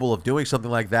and capable of doing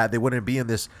something like that, they wouldn't be in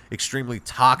this extremely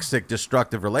toxic,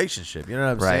 destructive relationship. You know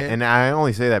what I'm right, saying? and I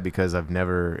only say that because I've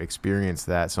never experienced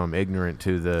that, so I'm ignorant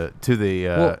to the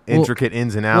Well, intricate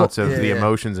ins and outs of yeah, the yeah.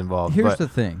 emotions involved. here's but the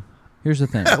thing. Here's the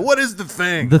thing. What is the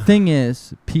thing? The thing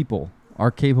is, people are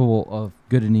capable of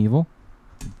good and evil,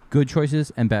 good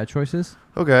choices and bad choices,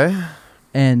 okay,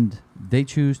 and they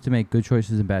choose to make good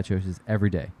choices and bad choices every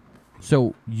day.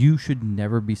 So you should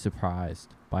never be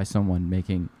surprised by someone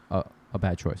making a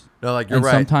bad choice. No, like you're And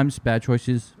right. sometimes bad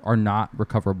choices are not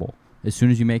recoverable. As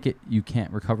soon as you make it, you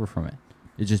can't recover from it.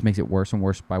 It just makes it worse and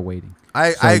worse by waiting.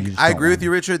 I, So I, you just I don't agree with want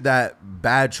you, Richard, that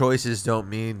bad choices don't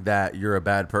mean that you're a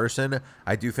bad person.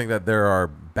 I do think that there are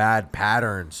bad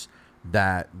patterns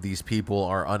that these people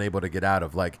are unable to get out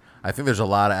of. Like, I think there's a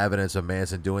lot of evidence of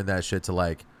Manson doing that shit to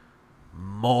like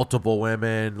multiple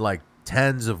women, like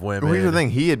tens of women. Well, here's the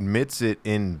thing: he admits it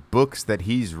in books that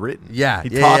he's written. Yeah, he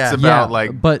yeah, talks yeah. about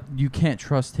like. but you can't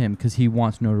trust him because he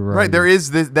wants notoriety. Right, there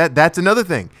is this. That's another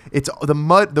thing. It's the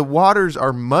mud. The waters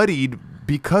are muddied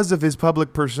because of his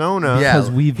public persona. Yeah.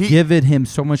 because we've He- given him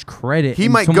so much credit. He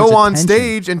and might so go much on attention.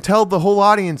 stage and tell the whole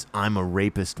audience, "I'm a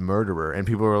rapist murderer," and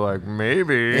people are like,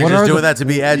 "Maybe." He's What just are doing the- that to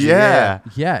be edgy. Yeah.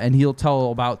 Yeah, and he'll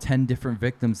tell about 10 different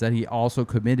victims that he also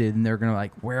committed, and they're going to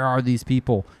like, where are these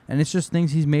people? And it's just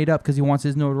things he's made up because he wants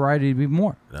his notoriety to be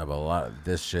more. No, but a lot of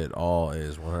this shit all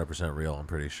is 100% real. I'm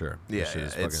pretty sure. Yeah, This shit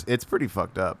is it's pretty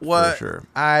fucked up what for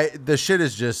sure. the shit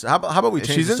is just. How about we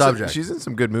change She's the in subject? she's in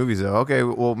some good movies though. Okay,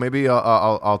 well maybe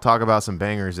I'll talk about some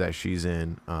bangers that she's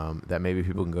in that maybe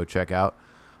people can go check out.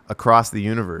 Across the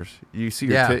Universe. You see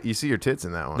your tits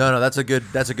in that one. no, that's a good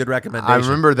recommendation. I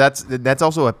remember that's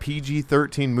also a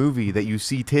PG-13 movie that you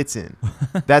see tits in.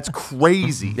 That's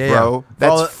crazy, Yeah, bro. yeah. For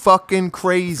That's all the- fucking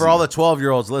crazy. for all the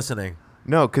 12-year-olds listening.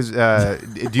 no, because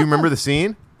do you remember the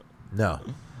scene? No.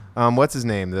 What's his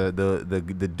name?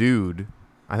 The dude.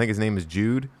 I think his name is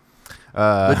Jude.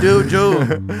 The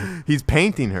dude. He's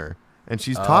painting her, and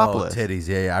she's topless. Oh, titties.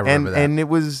 Yeah, I remember that. And it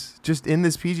was just in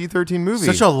this PG-13 movie.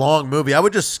 Such a long movie. I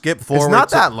would just skip forward. It's not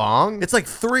to- that long. It's like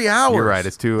 3 hours. You're right.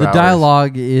 It's 2 The hours.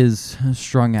 dialogue is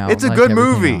strung out. It's a like good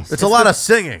everything movie. else. It's a lot of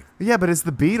singing. Yeah, but it's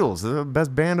the Beatles. They're the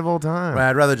best band of all time.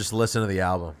 I'd rather just listen to the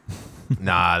album.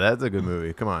 Nah, that's a good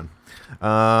movie. Come on.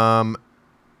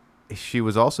 She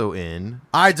was also in.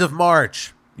 Ides of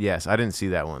March. Yes, I didn't see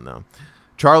that one though.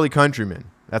 Charlie Countryman.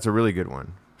 That's a really good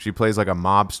one. She plays like a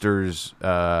mobster's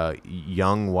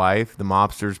young wife. The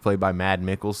mobster's played by Mad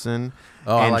Mikkelsen.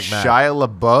 Oh, I and like Mad. Shia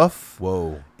LaBeouf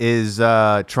Whoa. is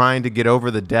trying to get over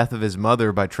the death of his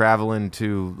mother by traveling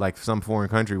to like some foreign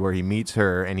country where he meets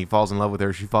her and he falls in love with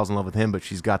her. She falls in love with him, but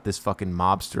she's got this fucking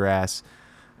mobster ass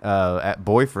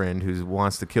boyfriend who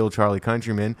wants to kill Charlie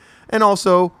Countryman. And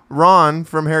also Ron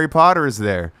from Harry Potter is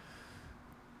there.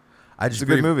 It's a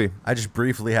good movie. I just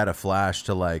briefly had a flash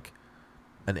to like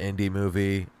an indie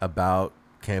movie about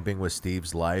camping with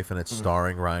Steve's life, and it's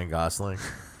starring Ryan Gosling.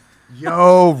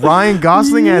 Yo, Ryan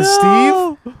Gosling as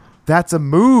Steve? That's a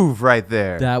move right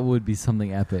there. That would be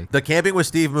something epic. The Camping with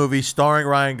Steve movie starring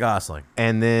Ryan Gosling.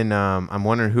 And then I'm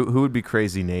wondering who would be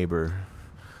Crazy Neighbor?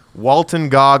 Walton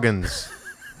Goggins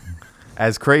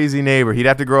as Crazy Neighbor. He'd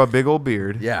have to grow a big old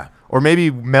beard. Yeah, Or maybe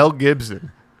Mel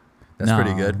Gibson. that's No,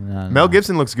 pretty good. no, Mel no.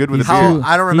 Gibson looks good with He's a beard. too-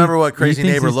 I don't remember what he Crazy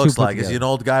thinks Neighbor he's too looks put like. Is he an together.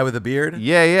 old guy with a beard?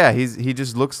 Yeah. He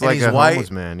just looks And like he's a white?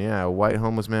 homeless man. Yeah, a white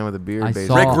homeless man with a beard. I basically.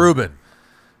 saw- Rick Rubin.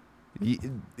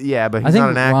 Yeah, but I he's think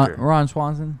not an actor. Ron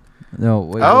Swanson. No.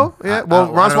 Wait, Oh, yeah. Well, I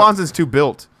Ron don't know. Swanson's too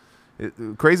built.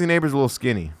 Crazy Neighbor's a little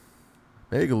skinny.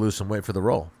 Maybe you can lose some weight for the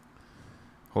role.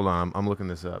 Hold on, I'm looking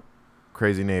this up.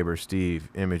 Crazy Neighbor, Steve,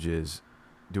 images.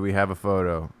 Do we have a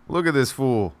photo? Look at this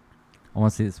fool. I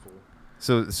want to see this.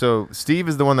 So Steve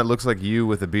is the one that looks like you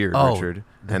with a beard, Oh, Richard,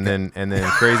 and then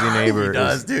Crazy Neighbor. He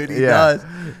does, is, dude. He yeah. does.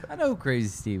 I know who Crazy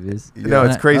Steve is. No,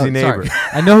 it's Crazy Neighbor. Sorry.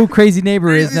 I know who Crazy Neighbor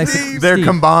is next to Steve. They're Steve.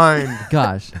 combined.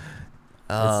 Gosh.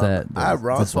 Ron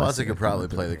Dyslexic Swanson could probably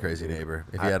play the crazy neighbor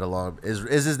if he had a long.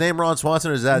 Is his name Ron Swanson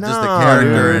or is that just the No,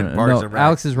 character dude. in Parks and Rec?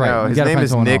 Alex is right. No, We his gotta name find is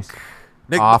someone Nick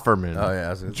else. Offerman. Oh yeah, I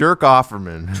was gonna- Jerk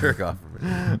Offerman. jerk off.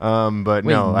 But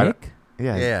Wait, no, Nick?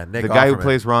 Yeah, Nick the guy who Offerman.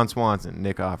 plays Ron Swanson,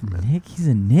 Nick Offerman. Nick? He's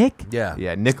a Nick? Yeah,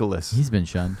 Yeah, Nicholas. He's been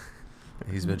shunned.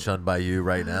 he's been shunned by you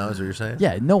right now. Is what you're saying?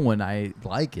 Yeah, no one I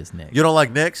like is Nick. You don't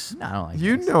like Nicks? No, I don't like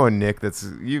You Nicks. know a Nick that's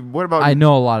you. What about? I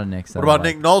know a lot of Nicks. What about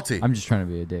Nick Nolte? I'm just trying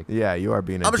to be a dick. Yeah, you are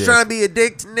being. I'm just trying to be a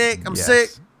dick to Nick. I'm Yes. sick.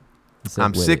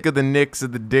 I'm sick of the Nicks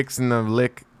of the dicks and the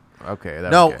lick. Okay.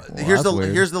 That No, okay. Well, here's that's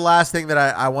weird. the last thing that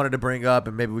I wanted to bring up,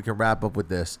 and maybe we can wrap up with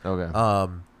this. Okay.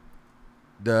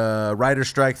 The writer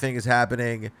strike thing is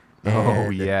happening. Oh,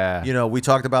 and, yeah. You know, we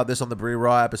talked about this on the Brie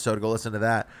Raw episode. Go listen to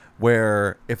that.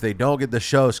 Where if they don't get the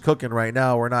shows cooking right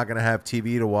now, we're not going to have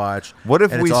TV to watch. What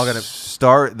if and we it's all gonna,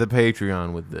 start the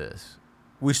Patreon with this?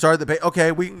 we start the okay?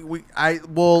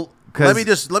 Let me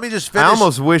just finish. I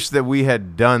almost wish that we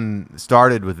had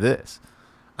started with this.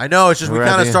 I know it's just we We're at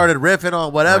kind of the- started riffing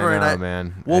on whatever, I know, and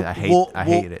man. We'll, I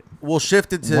hate it. We'll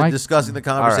shift into Why- discussing the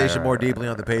conversation All right, more all right, deeply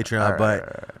on the Patreon. all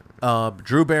right, But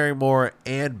Drew Barrymore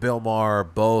and Bill Maher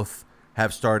both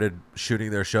have started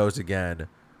shooting their shows again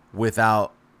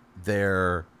without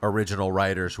their original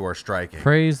writers who are striking.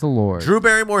 Praise the Lord. Drew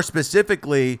Barrymore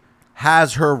specifically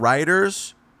has her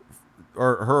writers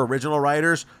or her original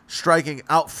writers striking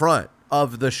out front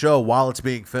of the show while it's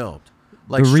being filmed.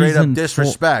 Like The straight up reason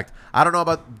disrespect. I don't know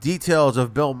about details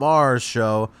of Bill Maher's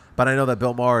show, but I know that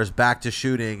Bill Maher is back to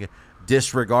shooting,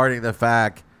 disregarding the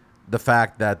fact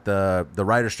that the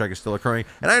writer's strike is still occurring.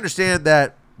 And I understand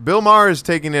that Bill Maher is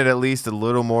taking it at least a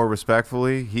little more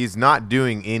respectfully. He's not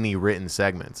doing any written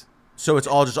segments. so it's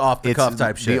all just off the cuff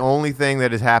type shit. The only thing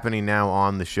that is happening now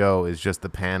on the show is just the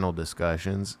panel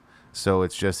discussions. So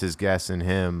it's just his guests and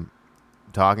him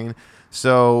talking.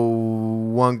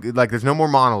 So there's no more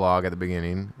monologue at the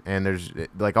beginning, and there's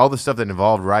like all the stuff that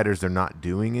involved writers they're not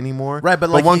doing anymore. Right, but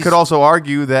like one he's- could also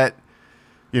argue that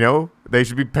they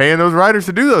should be paying those writers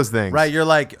to do those things. Right, you're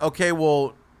like, okay,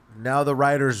 well, now the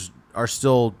writers are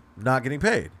still not getting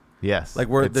paid. Yes. Like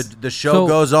where It's- the show So-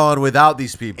 goes on without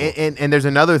these people. And there's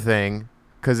another thing,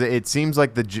 because it seems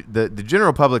like the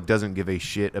general public doesn't give a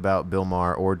shit about Bill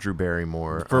Maher or Drew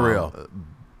Barrymore. For real.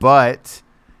 But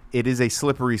it is a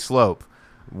slippery slope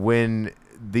when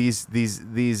these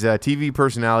TV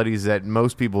personalities that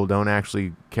most people don't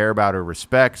actually care about or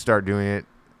respect start doing it.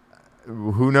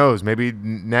 Who knows? Maybe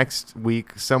next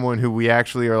week, someone who we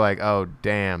actually are like, oh,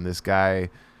 damn, this guy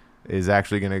is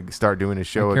actually going to start doing his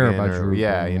show I care again. about Or, Drew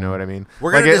yeah, you Barrymore. know what I mean?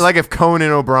 We're Like, gonna like if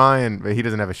Conan O'Brien, but he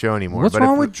doesn't have a show anymore. What's but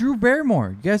wrong if, with Drew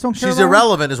Barrymore? You guys don't care She's about her?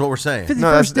 irrelevant, is what we're saying. 50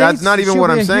 No, First that's Dates, not even she'll what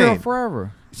be I'm a hero saying.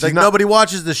 forever. It's like not- nobody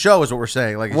watches the show, is what we're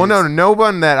saying. Like, Well, no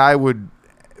one that I would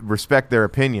respect their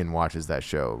opinion watches that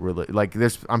show. Really, like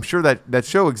I'm sure that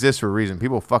show exists for a reason.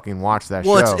 People fucking watch that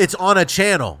Well, show. it's on a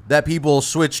channel that people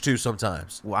switch to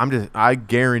sometimes. Well, I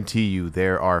guarantee you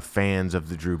there are fans of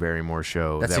the Drew Barrymore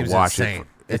show That that seems watch insane. it.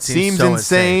 It It seems seems so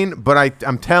insane, but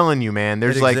I'm telling you, man,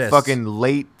 there's It like exists. fucking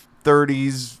late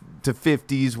 30s to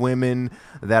 50s women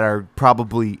that are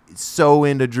probably so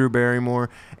into Drew Barrymore,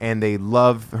 and they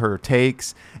love her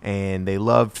takes, and they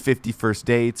loved 50 First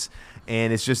Dates,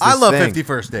 and it's just I this love thing. 50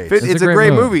 First Dates. It's, It's a a great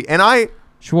great movie, movie. and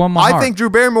She won my I heart. think Drew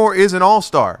Barrymore is an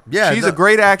all-star. Yeah, she's a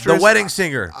great actress. The Wedding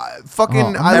Singer.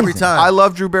 Fucking Oh, every time. I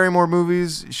love Drew Barrymore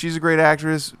movies. She's a great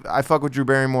actress. I fuck with Drew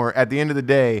Barrymore. At the end of the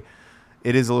day,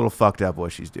 it is a little fucked up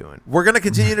what she's doing. We're going to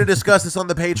continue to discuss this on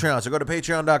the Patreon. So go to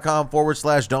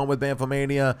patreon.com/Dome with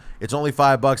Bamfomania. It's only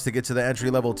 $5 to get to the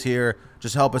entry-level tier.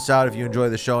 Just help us out if you enjoy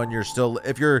the show and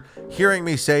if you're hearing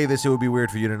me say this, it would be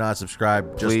weird for you to not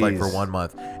subscribe just like for Please. 1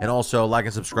 month. And also like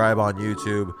and subscribe on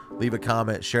YouTube. Leave a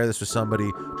comment. Share this with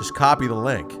somebody. Just copy the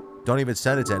link. Don't even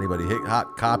send it to anybody. Hit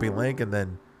hot copy link and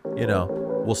then,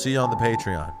 we'll see you on the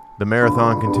Patreon. The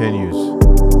marathon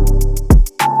continues.